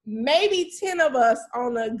like maybe 10 of us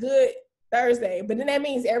on a good Thursday, but then that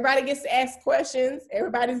means everybody gets to ask questions,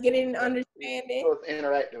 everybody's getting an understanding. So it's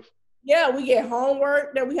interactive. Yeah, we get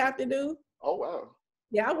homework that we have to do. Oh wow.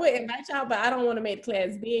 Yeah, I would invite y'all, but I don't want to make the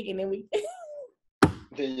class big, and then we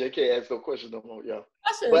then you can't ask no questions no more. Yeah.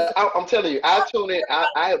 But I'm telling you, I have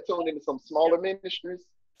tuned into some smaller ministries.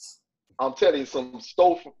 I'm telling you, some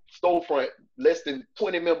storefront, less than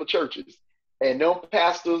 20 member churches. And them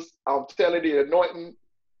pastors, I'm telling you, the anointing,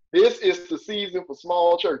 this is the season for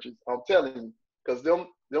small churches. I'm telling you, because them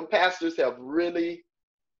pastors have really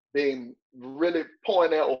been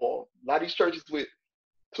pouring that oil. A lot of these churches with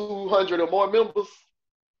 200 or more members,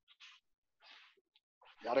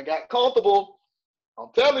 y'all done got comfortable. I'm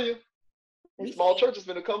telling you, these small churches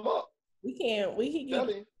gonna come up. We can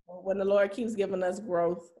get, when the Lord keeps giving us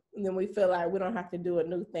growth, and then we feel like we don't have to do a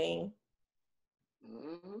new thing.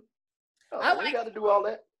 We got to do all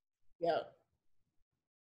that.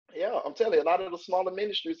 Yeah, I'm telling you, a lot of the smaller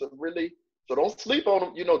ministries are really, so don't sleep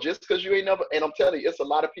on them, just because you ain't never, and I'm telling you, it's a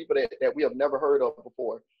lot of people that we have never heard of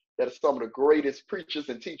before, that are some of the greatest preachers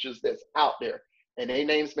and teachers that's out there. And their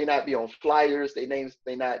names may not be on flyers, their names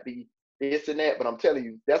may not be this and that, but I'm telling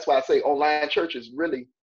you, that's why I say online church is really,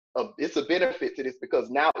 it's a benefit to this, because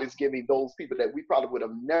now it's giving those people that we probably would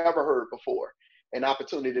have never heard before an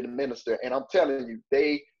opportunity to minister. And I'm telling you,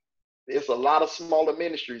 it's a lot of smaller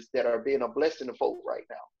ministries that are being a blessing to folk right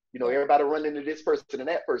now. Everybody running into this person and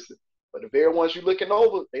that person, but the very ones you're looking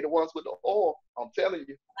over, they the ones with the oil. I'm telling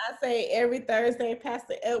you. I say every Thursday,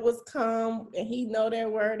 Pastor Edwards come and he know their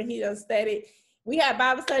word and he done studied. We had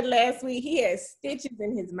Bible study last week. He had stitches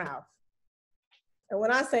in his mouth. And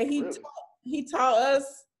when I say he taught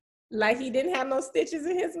us like he didn't have no stitches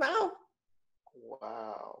in his mouth.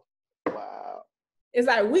 Wow. It's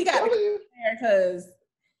like we got to come there, because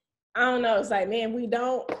I don't know. It's like, man, we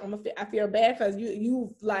don't. I feel bad because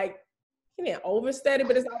you like, he didn't overstudy,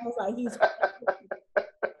 but it's almost like he's.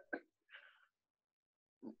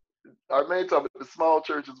 Our main topic, the small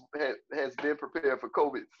churches has been prepared for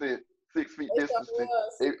COVID since 6 feet distancing.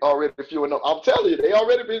 They already few. I'm telling you, they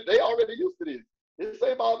already used to this. This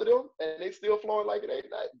ain't bother them, and they still flowing like it ain't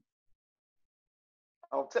nothing.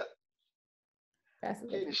 I'm telling.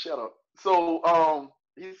 Can you shut up? So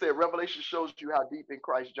he said Revelation shows you how deep in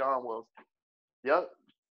Christ John was. Yep.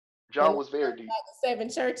 John was very deep. The 7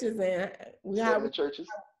 churches and churches.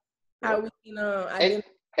 How we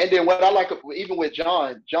and then what I like, even with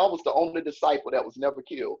John was the only disciple that was never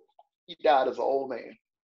killed. He died as an old man.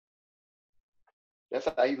 That's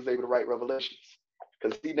how he was able to write Revelations.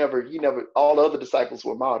 Because he never, all the other disciples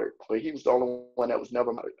were martyred, but he was the only one that was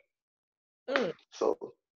never martyred. So,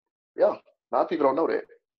 yeah, a lot of people don't know that.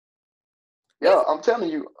 Yeah, I'm telling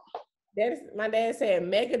you. My dad said,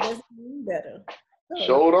 mega doesn't mean better.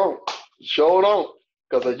 Show don't.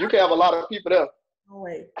 Because you can have a lot of people there. Oh,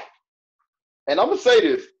 wait. And I'm going to say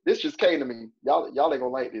this. This just came to me. Y'all ain't going to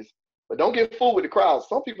like this. But don't get fooled with the crowd.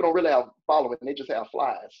 Some people don't really have following. They just have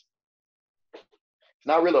flies. It's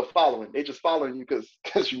not really a following. They just following you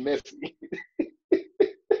because you messy.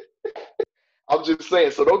 I'm just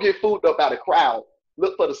saying. So don't get fooled up by the crowd.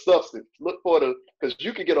 Look for the substance. Look for because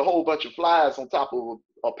you can get a whole bunch of flies on top of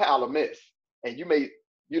a pile of mess. And you may, if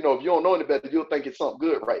you don't know any better, you'll think it's something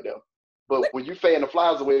good right there. But when you fan the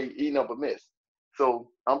flies away, eating up a mess. So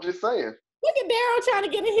I'm just saying. Look at Daryl trying to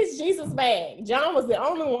get in his Jesus bag. John was the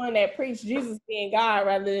only one that preached Jesus being God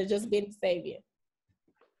rather than just being the Savior.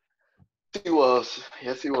 He was.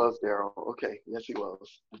 Yes, he was, Daryl. Okay. Yes, he was.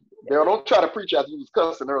 Daryl, don't try to preach after you was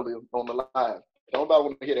cussing earlier on the live. Nobody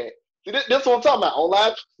want to hear that. See, this is what I'm talking about. On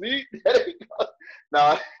live, see?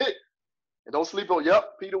 Now, don't sleep on,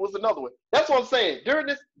 Peter was another one. That's what I'm saying. During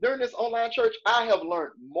this online church, I have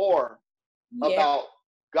learned more about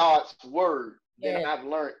God's word than I've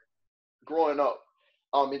learned growing up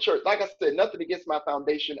in church. Like I said, nothing against my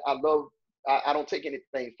foundation. I don't take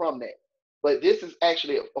anything from that. But this is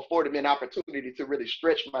actually afforded me an opportunity to really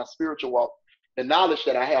stretch my spiritual walk, the knowledge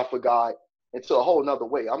that I have for God, into a whole nother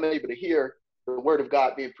way. I'm able to hear the word of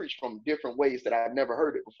God being preached from different ways that I've never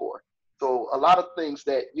heard it before. So a lot of things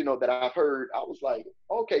that, that I've heard, I was like,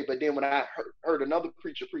 okay. But then when I heard another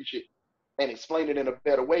preacher preach it and explain it in a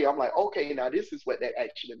better way, I'm like, okay, now this is what that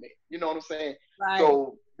actually meant. You know what I'm saying? Right.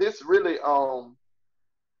 So this really,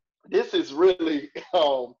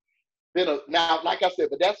 now, like I said,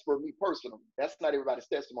 but that's for me personally. That's not everybody's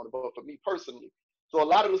testimony, but for me personally. So a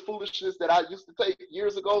lot of the foolishness that I used to take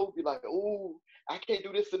years ago, be like, oh, I can't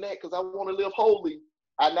do this and that because I want to live holy.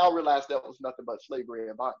 I now realize that was nothing but slavery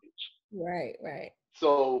and bondage. Right, right.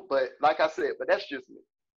 So, but like I said, but that's just me.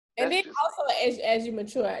 And then also, as you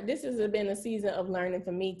mature, this has been a season of learning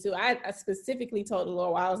for me too. I specifically told the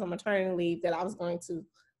Lord while I was on maternity leave that I was going to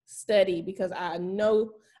study because I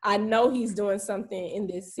know He's doing something in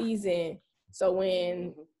this season. So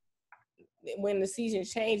when the season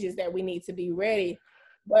changes, that we need to be ready.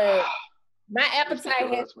 But my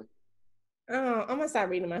appetite has. Oh, I'm gonna stop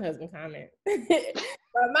reading my husband's comment.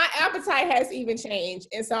 But my appetite has even changed,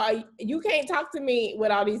 and so you can't talk to me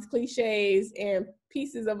with all these cliches and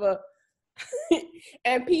pieces of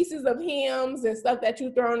hymns and stuff that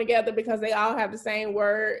you thrown together because they all have the same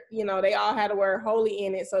word. You know, they all have the word holy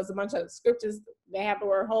in it. So it's a bunch of scriptures that have the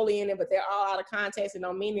word holy in it, but they're all out of context and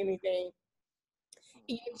don't mean anything.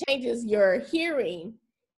 It changes your hearing,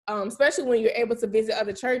 especially when you're able to visit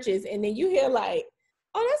other churches, and then you hear like,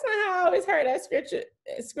 oh, that's not how I always heard that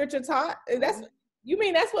scripture taught. You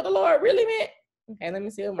mean that's what the Lord really meant? Okay, let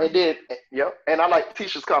me see. And then, yep. And I like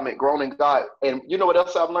Tisha's comment, grown in God. And you know what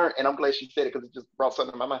else I've learned? And I'm glad she said it because it just brought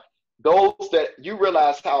something to my mind. Those that you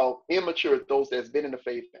realize how immature those that's been in the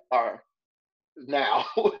faith are now.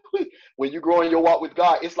 When you grow in your walk with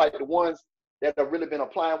God, it's like the ones that have really been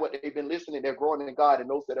applying what they've been listening, they're growing in God. And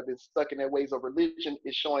those that have been stuck in their ways of religion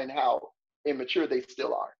is showing how immature they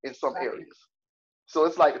still are in some areas. So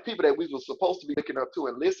it's like the people that we were supposed to be looking up to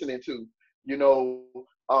and listening to, you know,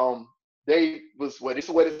 they was what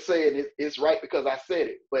it's saying. It's right because I said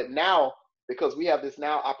it. But now, because we have this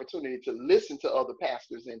now opportunity to listen to other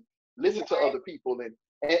pastors and listen to other people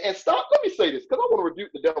and stop. Let me say this because I want to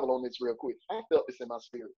rebuke the devil on this real quick. I felt this in my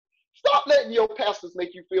spirit. Stop letting your pastors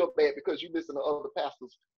make you feel bad because you listen to other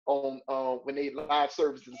pastors on when they live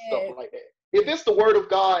services and stuff like that. If it's the word of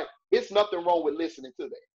God, it's nothing wrong with listening to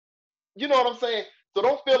that. You know what I'm saying? So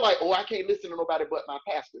don't feel like, oh, I can't listen to nobody but my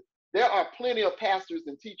pastor. There are plenty of pastors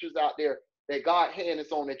and teachers out there that God hand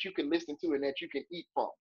is on that you can listen to and that you can eat from.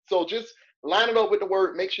 So just line it up with the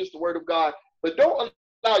word, make sure it's the word of God, but don't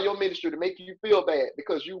allow your ministry to make you feel bad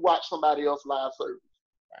because you watch somebody else live service.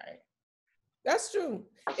 Right. That's true.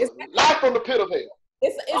 It's live from the pit of hell.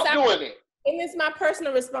 I'm doing it. And it's my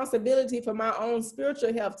personal responsibility for my own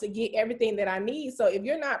spiritual health to get everything that I need. So if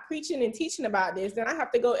you're not preaching and teaching about this, then I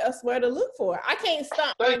have to go elsewhere to look for it. I can't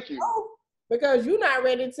stop. Thank you. Because you're not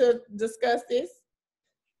ready to discuss this.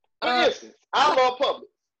 For instance, I love Publix.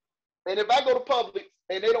 And if I go to Publix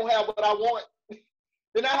and they don't have what I want,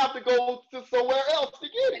 then I have to go to somewhere else to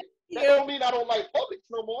get it. That don't mean I don't like Publix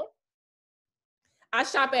no more. I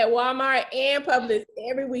shop at Walmart and Publix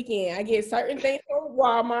every weekend. I get certain things from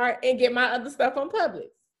Walmart and get my other stuff from Publix.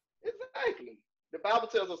 Exactly. The Bible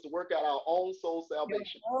tells us to work out our own soul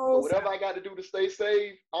salvation. So whatever I got to do to stay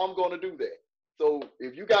saved, I'm going to do that. So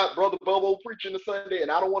if you got Brother Bobo preaching this Sunday and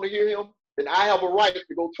I don't want to hear him, then I have a right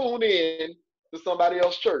to go tune in to somebody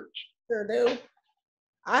else's church. Sure do.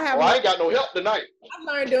 I ain't got no help tonight. I've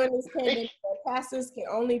learned during this pandemic that pastors can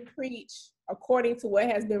only preach according to what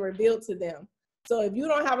has been revealed to them. So if you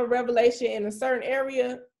don't have a revelation in a certain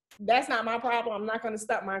area, that's not my problem. I'm not going to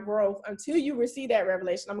stop my growth until you receive that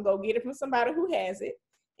revelation. I'm going to go get it from somebody who has it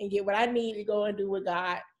and get what I need to go and do what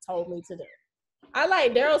God told me to do. I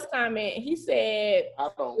like Daryl's comment. He said,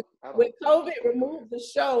 with COVID removed the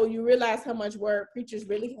show, you realize how much word preachers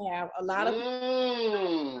really have. A lot of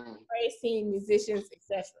praise team, musicians,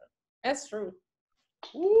 etc. That's true.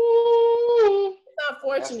 Ooh, it's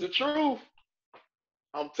unfortunate. That's the truth.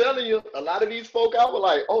 I'm telling you, a lot of these folk out were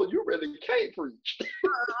like, oh, you really can't preach.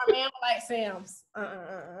 I mean, I like Sam's.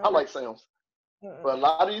 I like Sam's. But a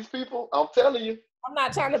lot of these people, I'm telling you. I'm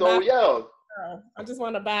not trying to buy. I just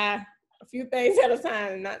want to buy a few things at a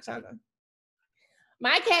time and not trying to.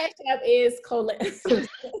 My Cash App is Colette.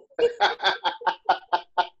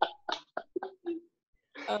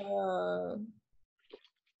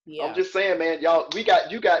 Yeah. I'm just saying, man, y'all,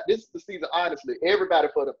 you got this is the season, honestly. Everybody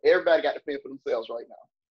got to fend for themselves right now.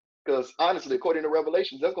 Because honestly, according to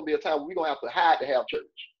Revelations, there's gonna be a time where we're gonna have to hide to have church.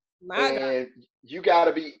 And you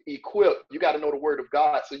gotta be equipped, you gotta know the word of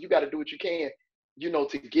God. So you gotta do what you can,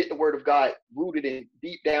 to get the word of God rooted in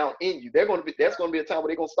deep down in you. There's gonna be a time where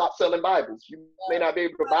they're gonna stop selling Bibles. You may not be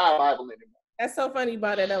able to buy a Bible anymore. That's so funny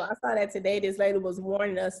about it though. I saw that today. This lady was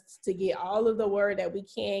warning us to get all of the word that we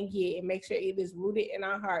can get and make sure it is rooted in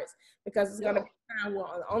our hearts, because it's going to be a time where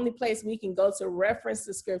the only place we can go to reference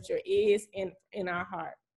the scripture is in our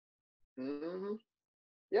heart. Mm-hmm.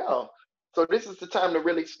 Yeah. So this is the time to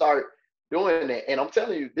really start doing that. And I'm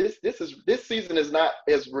telling you, this season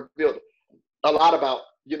has revealed a lot about,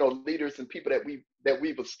 you know, leaders and people that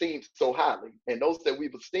we've esteemed so highly. And those that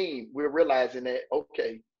we've esteemed, we're realizing that,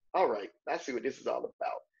 okay, all right, I see what this is all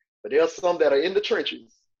about. But there are some that are in the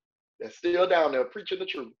trenches that's still down there preaching the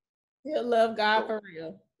truth. Still love God for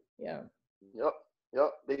real. Yeah. Yep.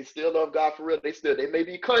 They still love God for real. They may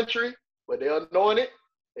be country, but they're anointed.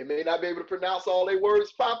 They may not be able to pronounce all their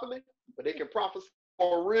words properly, but they can prophesy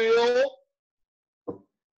for real.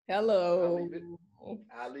 Hello.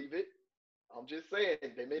 I leave it. I'm just saying,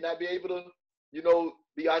 they may not be able to, you know,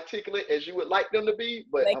 be articulate as you would like them to be,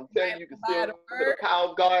 but I'm telling you, you can still get the power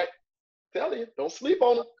of God. I'm telling you, don't sleep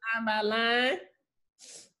on them. Line by line.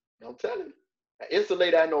 I'm telling you. It's a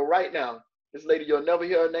lady I know right now. This lady, you'll never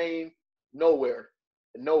hear her name nowhere.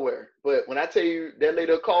 But when I tell you, that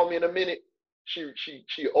lady will call me in a minute. She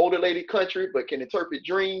older lady country, but can interpret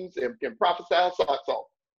dreams and can prophesy socks off.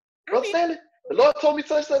 Brother Stanley, the Lord told me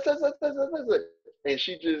such. And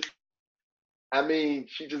she just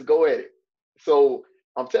go at it. So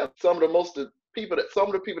I'm telling you, some of the people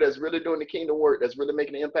that's really doing the kingdom work, that's really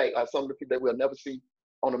making an impact, are some of the people that we'll never see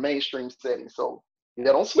on the mainstream setting. So yeah,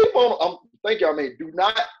 don't sleep on them. Thank you. I mean, do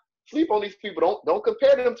not sleep on these people. Don't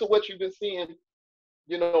compare them to what you've been seeing,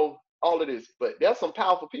 you know, all of this. But there's some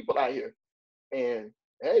powerful people out here. And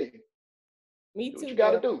hey, me too. What you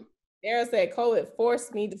got to do. Daryl said COVID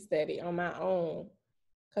forced me to study on my own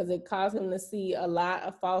because it caused him to see a lot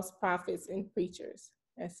of false prophets and preachers.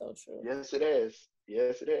 That's so true. Yes, it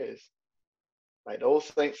has. Like those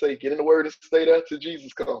saints say, get in the word and stay there till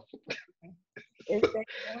Jesus comes. It's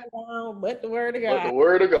down, but the word of God. But the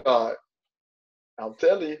word of God. I'm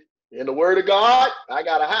telling you, in the word of God, I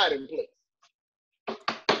got a hiding place.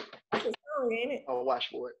 That's a song, ain't it? A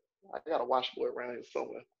washboard. I got a washboard around here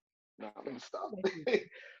somewhere. No, let me stop.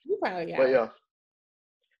 You probably got But yeah.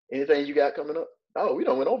 Anything you got coming up? Oh, we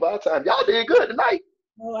don't went over our time. Y'all did good tonight.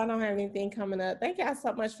 Oh, I don't have anything coming up. Thank y'all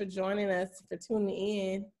so much for joining us, for tuning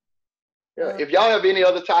in. Yeah. If y'all have any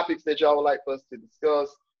other topics that y'all would like for us to discuss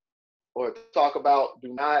or talk about,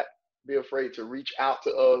 do not be afraid to reach out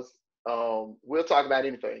to us. We'll talk about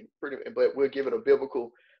anything, but we'll give it a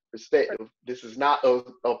biblical perspective. This is not a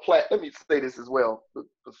let me say this as well for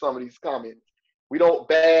some of these comments. We don't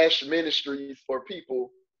bash ministries or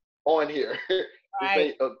people on here.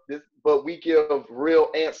 Right. But we give real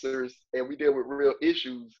answers and we deal with real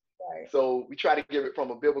issues. Right. So we try to give it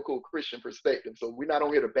from a biblical Christian perspective. So we're not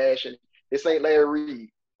on here to bash it. This ain't Larry Reed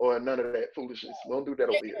or none of that foolishness. We don't do that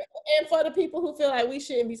over here. And for the people who feel like we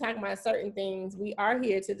shouldn't be talking about certain things, we are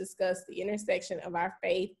here to discuss the intersection of our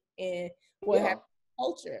faith and what happens in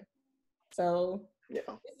culture. So this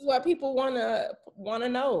is what people wanna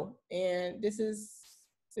know, and this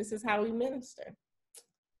is how we minister.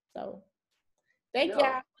 So thank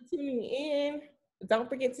y'all for tuning in. Don't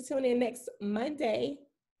forget to tune in next Monday.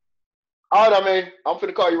 All right, I mean, I'm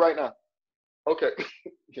finna call you right now. Okay.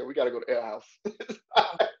 Yeah, we gotta go to Air House.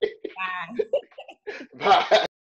 Bye. Bye.